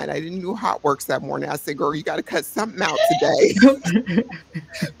my mind. I didn't do hot works that morning. I said, girl, you got to cut something out today.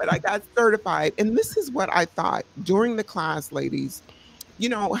 But I got certified. And this is what I thought during the class, ladies. You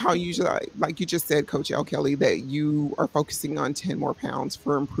know how usually, like you just said, Coach L. Kelly, that you are focusing on 10 more pounds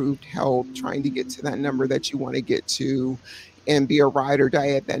for improved health, trying to get to that number that you want to get to and be a ride or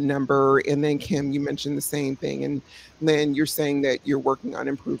die at that number. And then Kim, you mentioned the same thing. And Lynn, you're saying that you're working on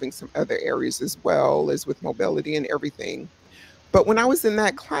improving some other areas as well as with mobility and everything. But when I was in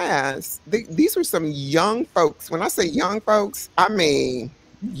that class, these were some young folks. When I say young folks, I mean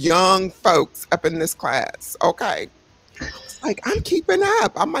young folks up in this class. Okay. Like, I'm keeping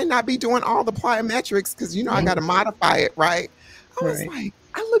up. I might not be doing all the plyometrics because, I got to modify it, right? I was like,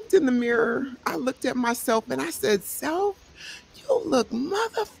 I looked in the mirror. I looked at myself and I said, self, you look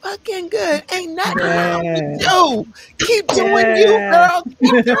motherfucking good. Ain't nothing wrong with you. Keep doing you, girl.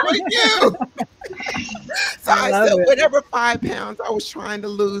 Keep doing you. So I said, whatever 5 pounds I was trying to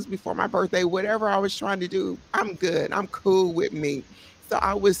lose before my birthday, whatever I was trying to do, I'm good. I'm cool with me. So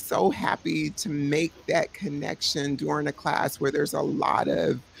I was so happy to make that connection during a class where there's a lot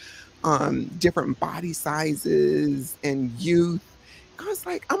of different body sizes and youth. I was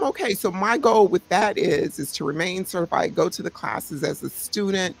like, I'm okay. So my goal with that is to remain certified, go to the classes as a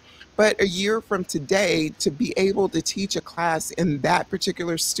student, but a year from today to be able to teach a class in that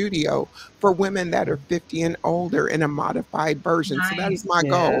particular studio for women that are 50 and older in a modified version. Nice. So that is my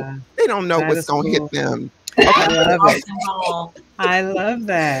goal. They don't know what's going to hit them. Okay. I love it. I love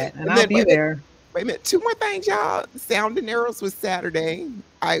that. And I'll be there. Wait a minute. 2 more things, y'all. Sound and Arrows was Saturday.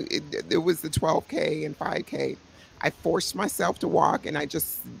 It was the 12K and 5K. I forced myself to walk and I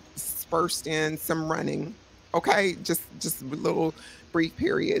just dispersed in some running. Okay. Just little brief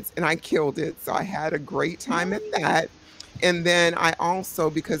periods and I killed it. So I had a great time at that. And then I also,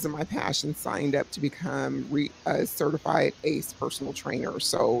 because of my passion, signed up to become a certified ACE personal trainer.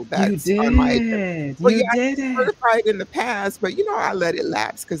 So that's on my. Well, you did it. Certified in the past, but I let it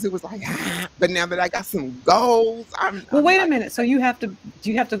lapse because it was like, but now that I got some goals, wait a minute. So do you have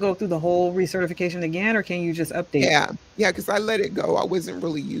to go through the whole recertification again, or can you just update? Yeah, because I let it go. I wasn't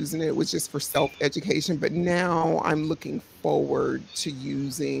really using it. It was just for self-education. But now I'm looking forward to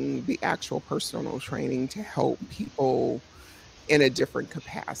using the actual personal training to help people in a different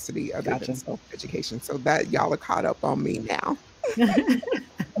capacity other than self-education. So that y'all are caught up on me now.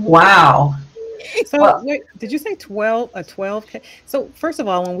 Wow. So Well, wait, did you say 12K? So first of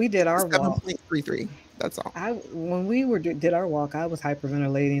all, when we did our walk, 7.33. That's all. when we did our walk, I was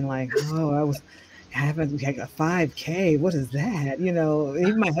hyperventilating like, oh, I was having like a 5K. What is that? You know,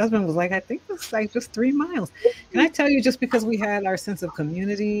 even my husband was like, I think it's like just 3 miles. Can I tell you, just because we had our sense of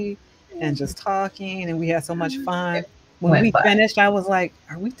community and just talking and we had so much fun, when went we by. finished, I was like,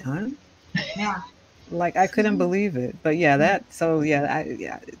 are we done? Yeah. Like I couldn't believe it. But yeah,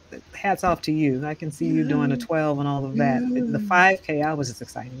 hats off to you. I can see you doing a 12 and all of that. The 5K I was just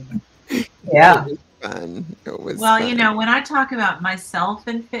excited about. Yeah. It was fun. It was Well, fun. when I talk about myself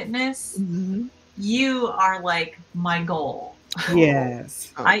in fitness, Mhm. you are like my goal.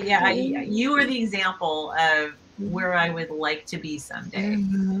 Yes. You are the example of where I would like to be someday.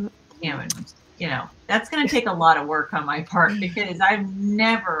 And that's going to take a lot of work on my part because I've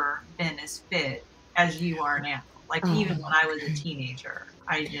never been as fit as you are now. Like even when I was a teenager,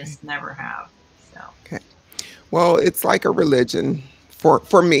 I just never have. So. Okay. Well, it's like a religion.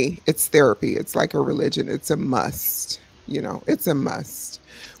 For me, it's therapy. It's like a religion. It's a must. It's a must.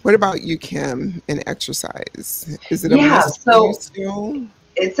 What about you, Kim, and exercise? Is it a Yeah. must for you So still?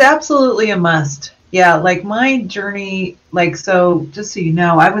 it's absolutely a must. Yeah. Like my journey, so just so you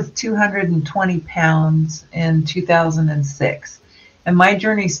know, I was 220 pounds in 2006. And my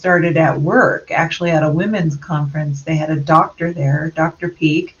journey started at work, actually at a women's conference. They had a doctor there, Dr.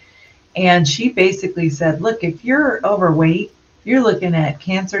 Peak. And she basically said, look, if you're overweight, you're looking at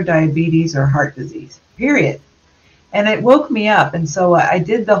cancer, diabetes, or heart disease, period. And it woke me up. And so I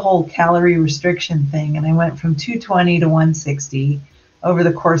did the whole calorie restriction thing, and I went from 220 to 160 over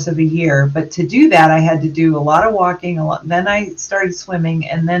the course of a year. But to do that, I had to do a lot of walking. Then I started swimming,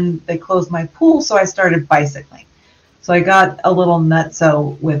 and then they closed my pool, so I started bicycling. So I got a little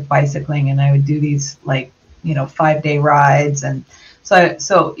nutso with bicycling, and I would do these 5-day rides. And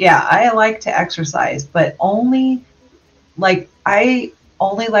so yeah, I like to exercise, but I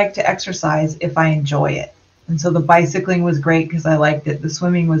only like to exercise if I enjoy it. And so the bicycling was great because I liked it. The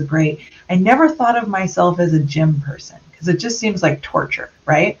swimming was great. I never thought of myself as a gym person because it just seems like torture,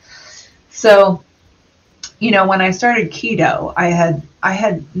 right? So, when I started keto, I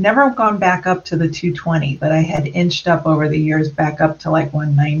had never gone back up to the 220, but I had inched up over the years back up to like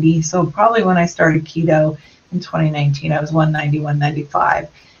 190. So probably when I started keto in 2019, I was 190, 195,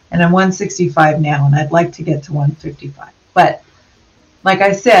 and I'm 165 now, and I'd like to get to 155. But like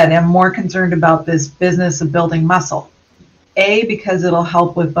I said, I'm more concerned about this business of building muscle. A, because it'll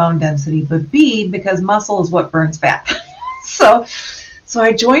help with bone density, but B, because muscle is what burns fat. So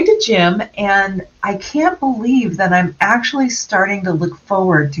I joined a gym, and I can't believe that I'm actually starting to look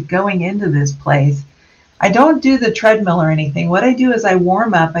forward to going into this place. I don't do the treadmill or anything. What I do is I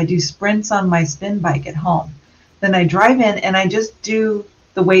warm up. I do sprints on my spin bike at home. Then I drive in and I just do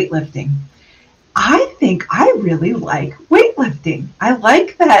the weightlifting. I think I really like weightlifting. I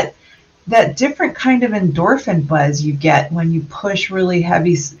like that different kind of endorphin buzz you get when you push really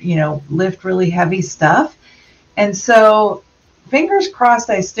heavy, lift really heavy stuff. And so fingers crossed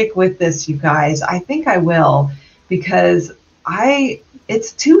I stick with this, you guys. I think I will, because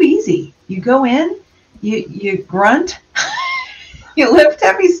it's too easy. You go in, you grunt, you lift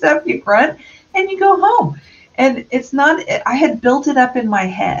heavy stuff, you grunt, and you go home. And I had built it up in my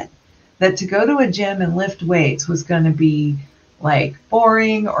head that to go to a gym and lift weights was going to be like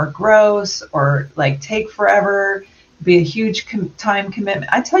boring or gross or like take forever, be a huge time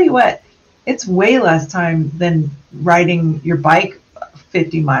commitment. I tell you what, it's way less time than riding your bike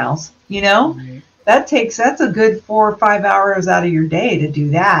 50 miles, Mm-hmm. That's a good 4 or 5 hours out of your day to do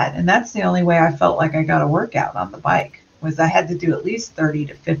that. And that's the only way I felt like I got a workout on the bike, was I had to do at least 30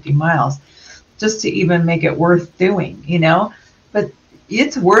 to 50 miles just to even make it worth doing, but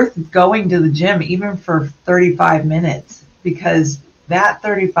it's worth going to the gym even for 35 minutes, because that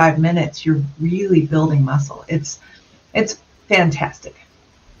 35 minutes, you're really building muscle. It's fantastic.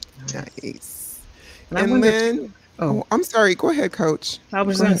 Nice. And I And wonder then, too. Oh, I'm sorry. Go ahead, Coach. I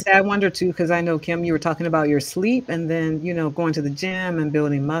was Go going to ahead. say, I wonder too, because I know, Kim, you were talking about your sleep and then, going to the gym and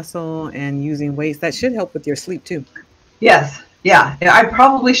building muscle and using weights. That should help with your sleep too. Yes. Yeah. I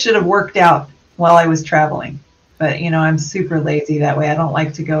probably should have worked out while I was traveling, but I'm super lazy that way. I don't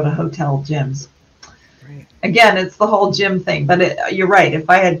like to go to hotel gyms. Right. Again, it's the whole gym thing, but you're right. If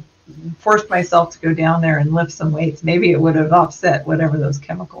I had forced myself to go down there and lift some weights, maybe it would have offset whatever those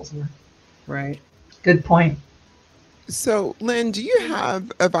chemicals were. Right. Good point. So, Lynn, do you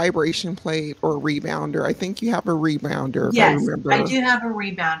have a vibration plate or a rebounder? I think you have a rebounder, if I Yes, remember. I do have a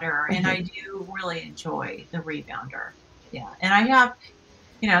rebounder, and Okay. I do really enjoy the rebounder. Yeah, and I have,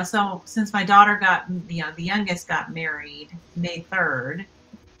 so since my daughter the youngest got married May 3rd,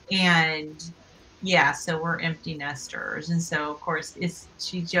 and Yeah, so we're empty nesters, and so of course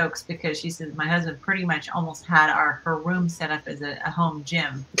she jokes because she says my husband pretty much almost had her room set up as a home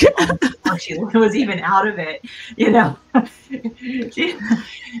gym almost before she was even out of it, you know.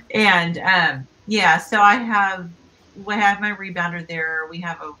 And yeah, so we have my rebounder there. We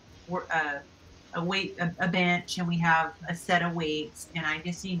have a bench, and we have a set of weights, and I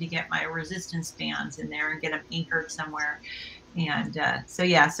just need to get my resistance bands in there and get them anchored somewhere. And so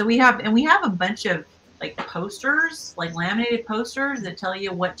yeah, so we have a bunch of like posters, like laminated posters that tell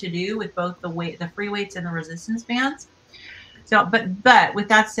you what to do with both the free weights and the resistance bands. So, but with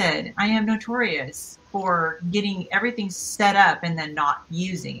that said, I am notorious for getting everything set up and then not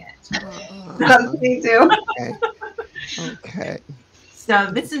using it. Me too. Okay. So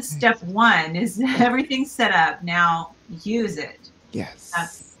this is step one: is everything set up. Now use it. Yes.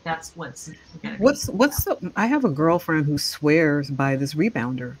 That's what's I have a girlfriend who swears by this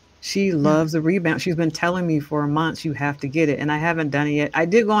rebounder. She loves the rebound. She's been telling me for months, you have to get it. And I haven't done it yet. I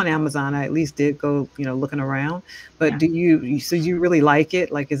did go on Amazon. I at least did go, looking around. But do you really like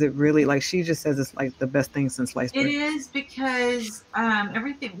it? Like, is it really, like, she just says it's like the best thing since sliced bread. It is, because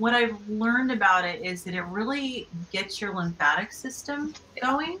what I've learned about it is that it really gets your lymphatic system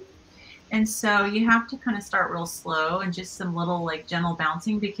going. And so you have to kind of start real slow and just some little like gentle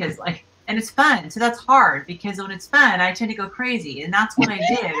bouncing, because and it's fun. So that's hard, because when it's fun, I tend to go crazy. And that's what I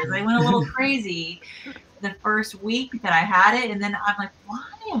did, is I went a little crazy the first week that I had it. And then I'm like, why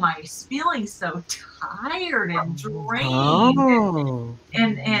am I feeling so tired and drained? Oh.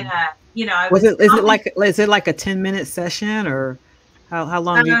 And is it like a 10-minute session, or how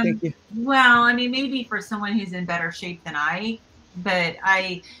long do you think you? Well, I mean, maybe for someone who's in better shape than but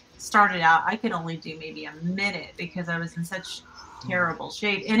I started out, I could only do maybe a minute because I was in such terrible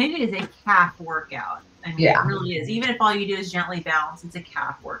shape. And it is a calf workout. I mean, it really is. Even if all you do is gently bounce, it's a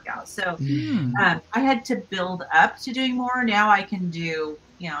calf workout. So I had to build up to doing more. Now I can do,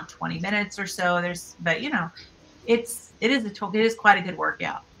 20 minutes or so. It is quite a good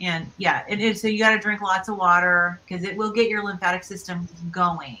workout. And yeah, it is. So you got to drink lots of water, because it will get your lymphatic system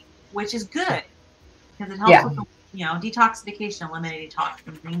going, which is good, because it helps with detoxification, eliminating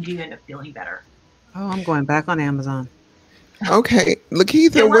toxins, and you end up feeling better. Oh, I'm going back on Amazon. Okay,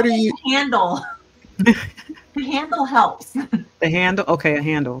 Lakeitha, what are you? Handle. The handle helps. The handle? Okay, a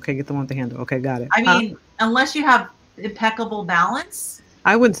handle. Okay, get the one with the handle. Okay, got it. I mean, unless you have impeccable balance.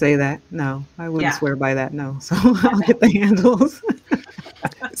 I wouldn't say that. No, I wouldn't swear by that. No, so I'll get the handles.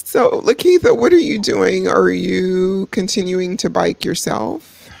 So, Lakeitha, what are you doing? Are you continuing to bike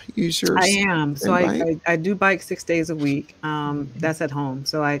yourself? I am. So I do bike 6 days a week. That's at home.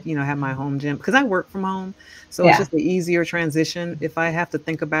 So I, have my home gym, because I work from home. So it's just an easier transition. If I have to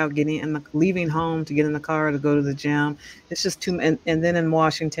think about leaving home to get in the car to go to the gym, it's just too. And then in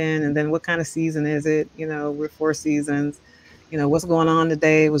Washington, and then what kind of season is it? We're 4 seasons. What's going on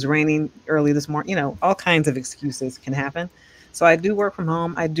today? It was raining early this morning. All kinds of excuses can happen. So I do work from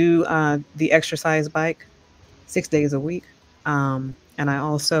home. I do the exercise bike 6 days a week. And I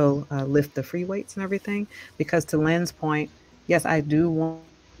also lift the free weights and everything, because to Lynn's point, yes, I do want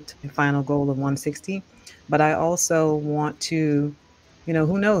a final goal of 160, but I also want to,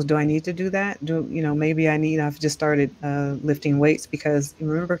 who knows, do I need to do that? Maybe I've just started lifting weights, because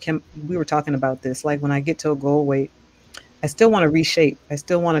remember, Kim, we were talking about this, like when I get to a goal weight, I still want to reshape. I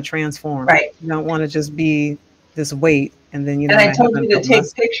still want to transform. Right. I don't want to just be this weight. And then, and I told you to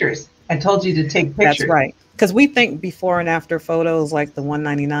take pictures. I told you to take pictures. That's right. Because we think before and after photos, like the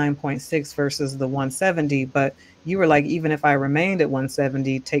 199.6 versus the 170. But you were like, even if I remained at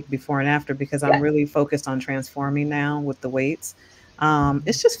 170, take before and after, because I'm really focused on transforming now with the weights.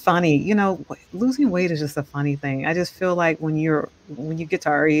 It's just funny, losing weight is just a funny thing. I just feel like when you get to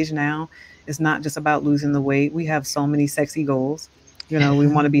our age now, it's not just about losing the weight. We have so many sexy goals. We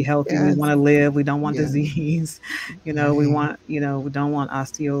want to be healthy. We want to live. We don't want disease. We want, we don't want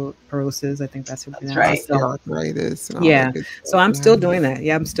osteoporosis. I think that's right. Arthritis. So I'm still doing that.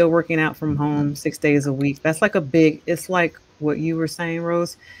 Yeah. I'm still working out from home 6 days a week. That's like it's like what you were saying,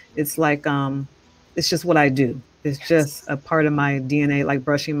 Rose. It's like, it's just what I do. It's just a part of my DNA, like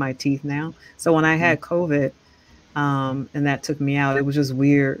brushing my teeth now. So when I had COVID, and that took me out, it was just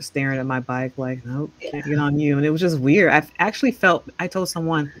weird staring at my bike like, nope, can't get on you. And it was just weird. I actually I told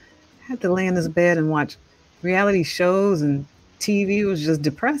someone I had to lay in this bed and watch reality shows and TV. It was just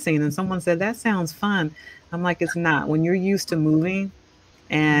depressing. And someone said, that sounds fun. I'm like, it's not. When you're used to moving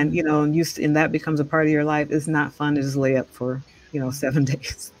and, and that becomes a part of your life, it's not fun to just lay up for, 7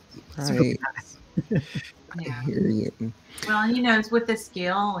 days. It's really nice. I hear you. Well, with the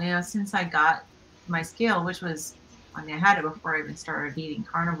scale, since I got my scale, which was, I had it before I even started eating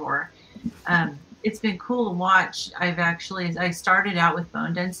carnivore. it's been cool to watch. I started out with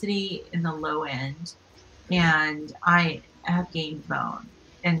bone density in the low end, and I have gained bone.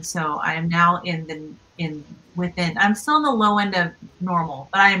 And so I am now within, I'm still in the low end of normal,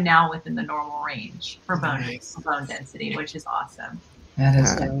 but I am now within the normal range for bone density, which is awesome. That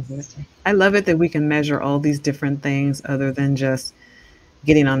is fantastic. I love it that we can measure all these different things other than just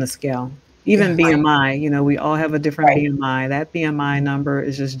getting on the scale. Even BMI, you know, we all have a different BMI. That BMI number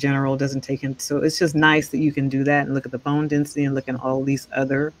is just general, doesn't take in. So it's just nice that you can do that and look at the bone density and look at all these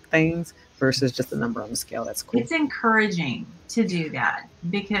other things versus just the number on the scale. That's cool. It's encouraging to do that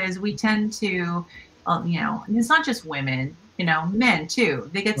because we tend to, you know, and it's not just women, you know, men too.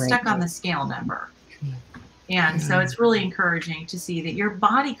 They get stuck on the scale number. And so it's really encouraging to see that your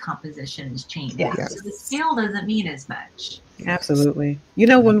body composition is changing. So the scale doesn't mean as much. Absolutely. You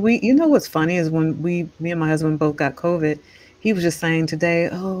know, you know, what's funny is when me and my husband both got COVID, he was just saying today,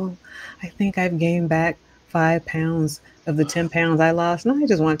 oh, I think I've gained back 5 pounds of the 10 pounds I lost. And I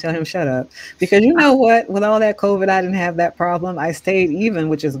just want to tell him, shut up. Because you know what, with all that COVID, I didn't have that problem. I stayed even,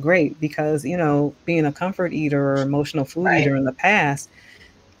 which is great because, you know, being a comfort eater or emotional food eater in the past,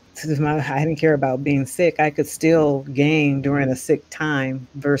 I didn't care about being sick. I could still gain during a sick time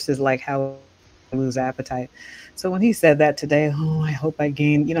versus like how I lose appetite. So when he said that today, oh, I hope I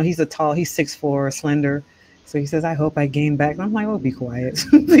gain, you know, he's 6'4", slender. So he says, I hope I gain back. And I'm like, oh, be quiet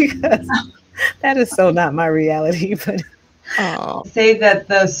because that is so not my reality. But say that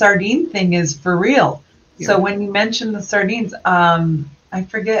the sardine thing is for real. Yeah. So when you mentioned the sardines, I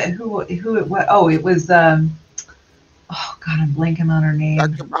forget who it was. Oh, it was, oh God, I'm blanking on her name.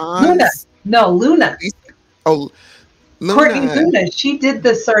 Dr. Luna. No, Luna. Oh, Luna. Courtney Luna, she did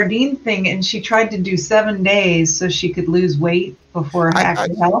the sardine thing and she tried to do 7 days so she could lose weight before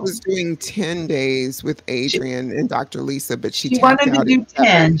Hacked Health. She was doing 10 days with Adrian and Dr. Lisa, but she wanted to do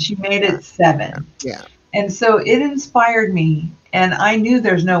 10. She made it 7. Yeah. And so it inspired me. And I knew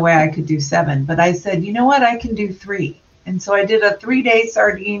there's no way I could do 7, but I said, you know what? I can do 3. And so I did a 3-day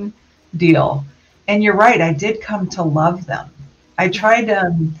sardine deal. And you're right. I did come to love them. I tried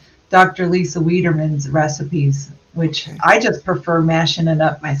Dr. Lisa Wiederman's recipes, which I just prefer mashing it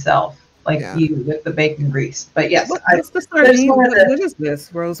up myself, like you with the bacon grease. But yes, what's the sardine? What is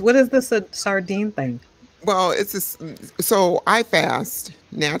this, Rose? What is this sardine thing? Well, so I fast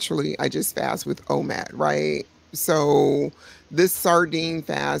naturally. I just fast with OMAD, right? So this sardine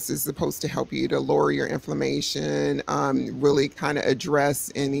fast is supposed to help you to lower your inflammation, really kind of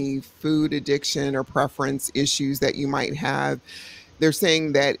address any food addiction or preference issues that you might have. They're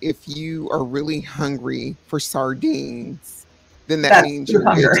saying that if you are really hungry for sardines, then that means you're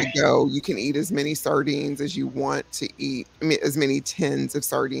good to go. You can eat as many sardines as you want to eat. I mean, as many tins of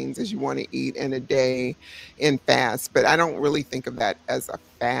sardines as you want to eat in a day and fast. But I don't really think of that as a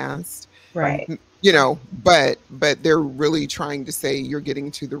fast. Right. You know, but they're really trying to say you're getting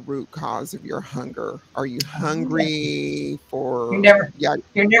to the root cause of your hunger. Are you hungry for...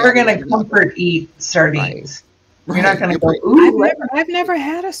 You're never going to comfort eat sardines. Right. You're not going to go, ooh. I've never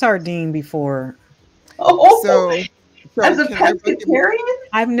had a sardine before. So as a pescatarian?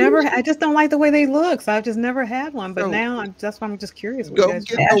 I just don't like the way they look. So I've just never had one. But now that's why I'm just curious. Go get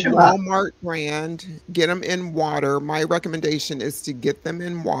the Walmart brand, get them in water. My recommendation is to get them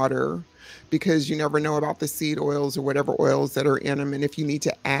in water because you never know about the seed oils or whatever oils that are in them. And if you need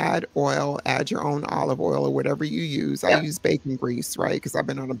to add oil, add your own olive oil or whatever you use. I use bacon grease, right? Because I've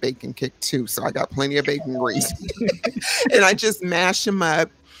been on a bacon kick too. So I got plenty of bacon grease. And I just mash them up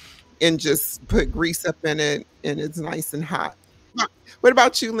and just put grease up in it. And it's nice and hot. What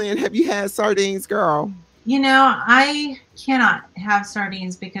about you, Lynn? Have you had sardines, girl? You know, I cannot have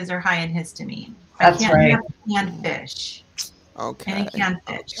sardines because they're high in histamine. That's right. I can't have canned fish. Okay. Any canned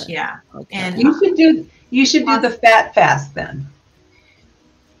fish, Okay. And you should do the fat fast then.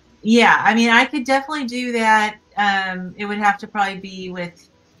 Yeah, I mean, I could definitely do that. It would have to probably be with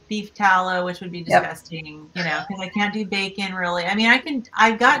beef tallow, which would be disgusting, you know, because I can't do bacon really. I mean,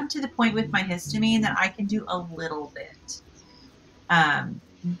 I've gotten to the point with my histamine that I can do a little bit,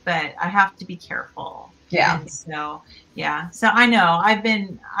 but I have to be careful. Yeah. And so I know I've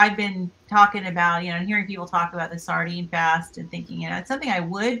been talking about, you know, hearing people talk about the sardine fast and thinking, you know, it's something I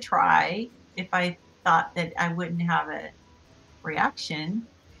would try if I thought that I wouldn't have a reaction.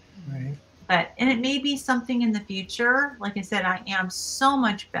 Right. And it may be something in the future. Like I said, I am so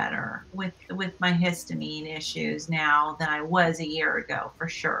much better with my histamine issues now than I was a year ago, for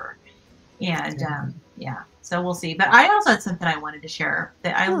sure. And so we'll see. But I also had something I wanted to share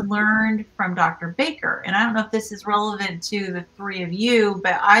that I learned from Dr. Baker. And I don't know if this is relevant to the 3 of you,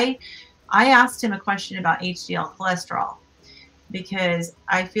 but I asked him a question about HDL cholesterol. because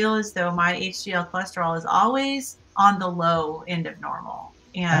I feel as though my HDL cholesterol is always on the low end of normal.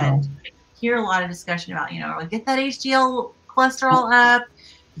 And I hear a lot of discussion about, get that HDL cholesterol up.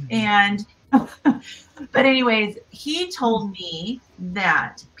 And, but anyways, he told me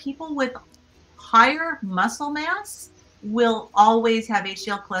that people with higher muscle mass will always have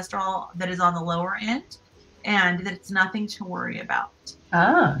HDL cholesterol that is on the lower end, and that it's nothing to worry about.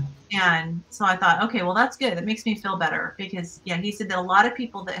 And so I thought, okay, well, that's good. That makes me feel better because, yeah, he said that a lot of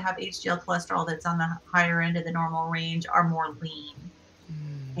people that have HDL cholesterol that's on the higher end of the normal range are more lean.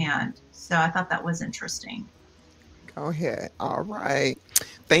 And so I thought that was interesting. Go ahead. All right.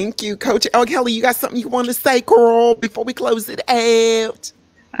 Thank you, Coach L. Kelly. You got something you want to say, girl, before we close it out?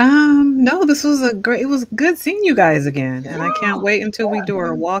 No, this was it was good seeing you guys again. And I can't wait until we do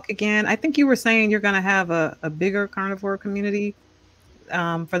our walk again. I think you were saying you're going to have a bigger carnivore community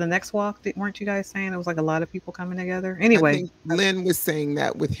for the next walk. Weren't you guys saying it was like a lot of people coming together? Anyway, I think Lynn was saying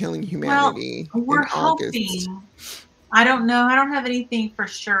that with Healing Humanity. Well, we're hoping. I don't know. I don't have anything for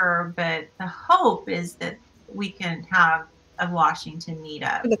sure, but the hope is that we can have a Washington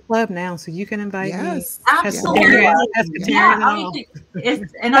meetup. The club now, so you can invite me. Absolutely.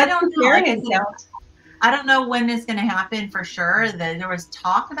 And I don't know. I don't know when it's going to happen for sure. There was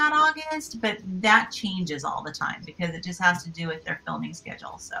talk about August, but that changes all the time because it just has to do with their filming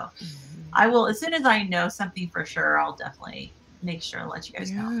schedule. So I will, as soon as I know something for sure, I'll definitely make sure to let you guys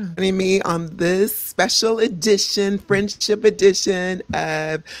know. Joining me on this special edition, friendship edition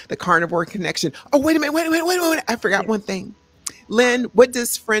of the Carnivore Connection. Oh, wait a minute. I forgot one thing. Lynn, what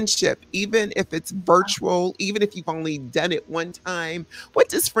does friendship, even if it's virtual, even if you've only done it one time, what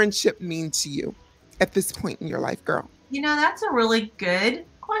does friendship mean to you at this point in your life, girl? That's a really good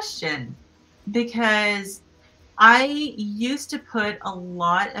question because I used to put a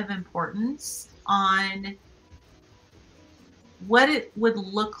lot of importance on what it would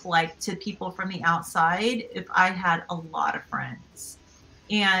look like to people from the outside if I had a lot of friends.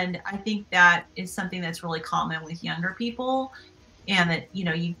 And I think that is something that's really common with younger people, and that,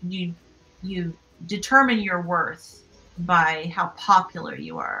 you determine your worth by how popular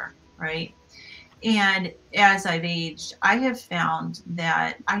you are, right? And as I've aged, I have found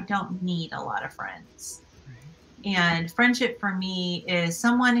that I don't need a lot of friends. And friendship for me is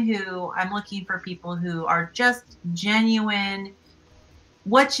someone who I'm looking for people who are just genuine.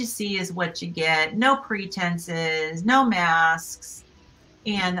 What you see is what you get. No pretenses, no masks.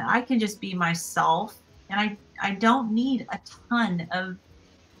 And I can just be myself. And I don't need a ton of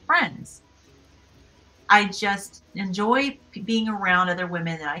friends. I just enjoy being around other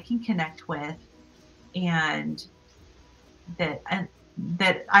women that I can connect with. And that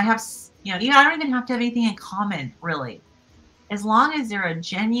I have, I don't even have to have anything in common, really. As long as they're a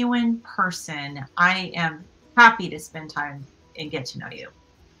genuine person, I am happy to spend time and get to know you.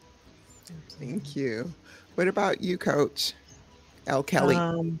 Thank you. What about you, Coach L. Kelly?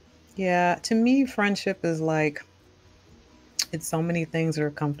 Yeah, to me, friendship is like, it's so many things that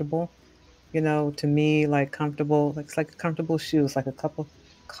are comfortable. To me, like comfortable, it's like a comfortable shoe. It's like a cup of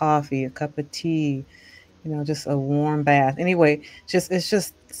coffee, a cup of tea, just a warm bath. Anyway,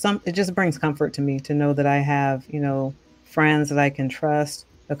 it just brings comfort to me to know that I have, friends that I can trust,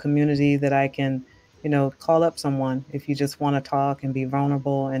 a community that I can, call up someone if you just want to talk and be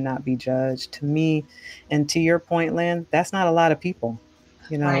vulnerable and not be judged. To me, and to your point, Lynn, that's not a lot of people.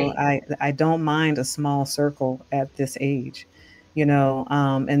 Right. I don't mind a small circle at this age,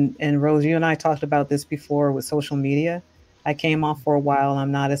 and Rose, you and I talked about this before with social media. I came off for a while.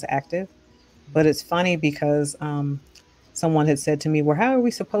 I'm not as active. But it's funny because someone had said to me, well, how are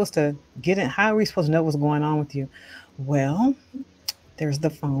we supposed to get in? How are we supposed to know what's going on with you? Well, there's the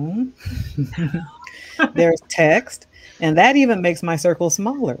phone, there's text, and that even makes my circle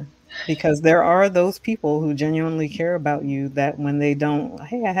smaller because there are those people who genuinely care about you that when they don't,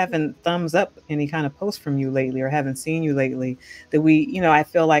 hey, I haven't thumbs up any kind of post from you lately or haven't seen you lately, that I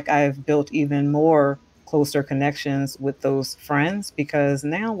feel like I've built even more closer connections with those friends because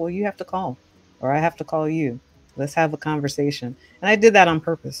now, well, you have to call. Or I have to call you. Let's have a conversation. And I did that on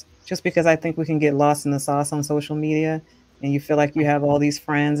purpose, just because I think we can get lost in the sauce on social media and you feel like you have all these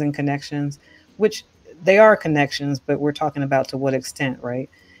friends and connections, which they are connections, but we're talking about to what extent, right?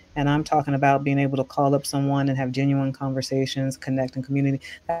 And I'm talking about being able to call up someone and have genuine conversations, connect and community.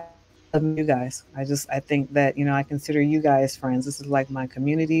 You guys. I think that, I consider you guys friends. This is like my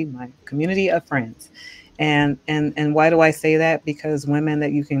community of friends. And why do I say that? Because women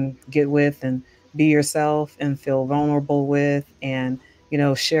that you can get with and be yourself and feel vulnerable with and,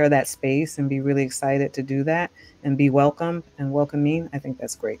 share that space and be really excited to do that and be welcomed and welcoming. I think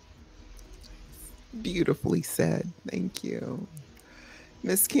that's great. Beautifully said. Thank you.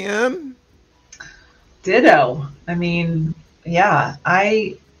 Miss Kim? Ditto. I mean, yeah,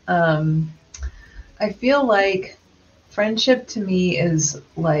 I feel like friendship to me is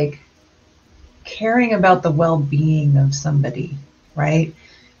like caring about the well-being of somebody, right?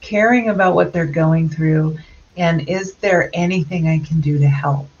 Caring about what they're going through, and is there anything I can do to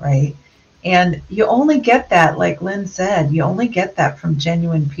help, right? And you only get that, like Lynn said, you only get that from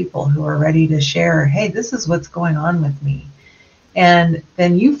genuine people who are ready to share, hey, this is what's going on with me. And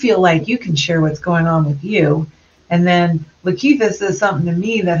then you feel like you can share what's going on with you. And then Lakeitha says something to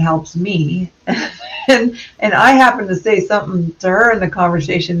me that helps me. and I happen to say something to her in the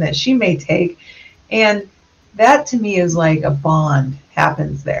conversation that she may take. And that to me is like a bond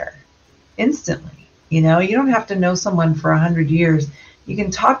happens there instantly. You know, you don't have to know someone for 100 years. You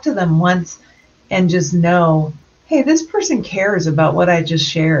can talk to them once and just know, hey, this person cares about what I just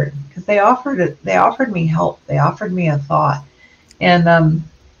shared, because they offered me help. They offered me a thought. And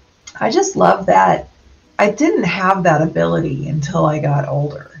I just love that. I didn't have that ability until I got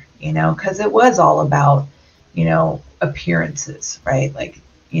older, you know, because it was all about, you know, appearances, right? Like,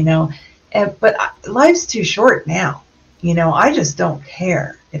 you know, but life's too short now. You know, I just don't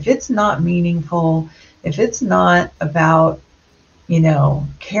care. If it's not meaningful, if it's not about, you know,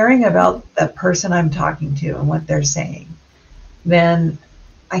 caring about the person I'm talking to and what they're saying, then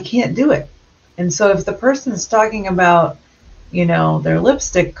I can't do it. And so if the person's talking about, you know, their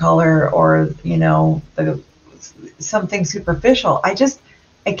lipstick color or, you know, something superficial, I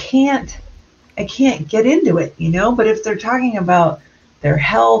can't get into it, you know. But if they're talking about their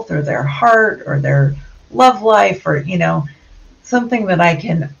health or their heart or their love life, or, you know, something that I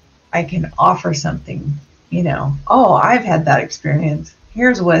can offer something, you know, oh, I've had that experience.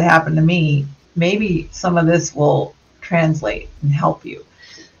 Here's what happened to me. Maybe some of this will translate and help you.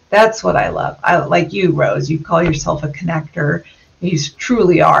 That's what I love. I like you, Rose. You call yourself a connector. You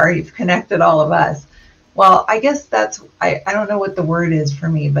truly are. You've connected all of us. Well, I guess that's, I don't know what the word is for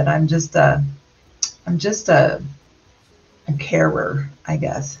me, but I'm just a carer, I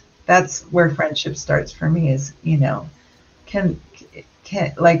guess. That's where friendship starts for me, is, you know, can,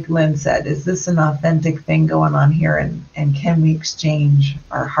 like Lynn said, is this an authentic thing going on here? And can we exchange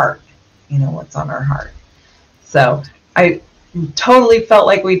our heart? You know, what's on our heart? So I totally felt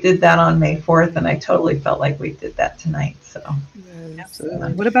like we did that on May 4th, and I totally felt like we did that tonight. So Yes.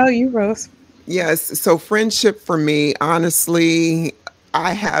 Absolutely. What about you, Rose? Yes. So friendship for me, honestly,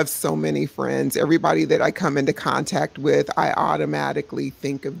 I have so many friends. Everybody that I come into contact with, I automatically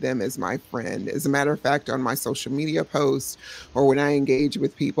think of them as my friend. As a matter of fact, on my social media posts or when I engage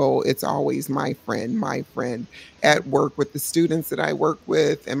with people, it's always my friend, my friend. At work with the students that I work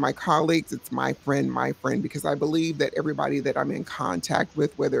with and my colleagues, it's my friend, because I believe that everybody that I'm in contact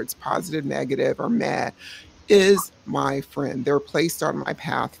with, whether it's positive, negative, or mad, is my friend. They're placed on my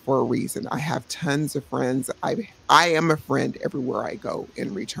path for a reason. I have tons of friends. I am a friend everywhere I go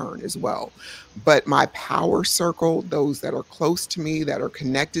in return as well. But my power circle, those that are close to me, that are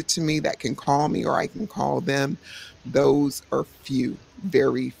connected to me, that can call me or I can call them, those are few,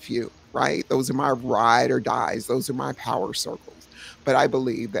 very few, right? Those are my ride or dies. Those are my power circles. But I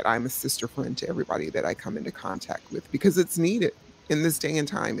believe that I'm a sister friend to everybody that I come into contact with, because it's needed. In this day and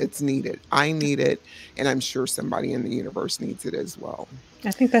time, it's needed. I need it, and I'm sure somebody in the universe needs it as well.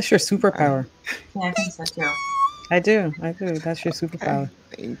 I think that's your superpower. Yeah, I think so too. I do. That's your superpower.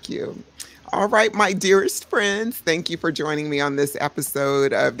 Thank you. All right, my dearest friends, thank you for joining me on this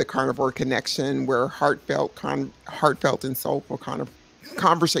episode of the Carnivore Connection, where heartfelt and soulful kind of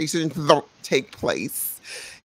conversations take place.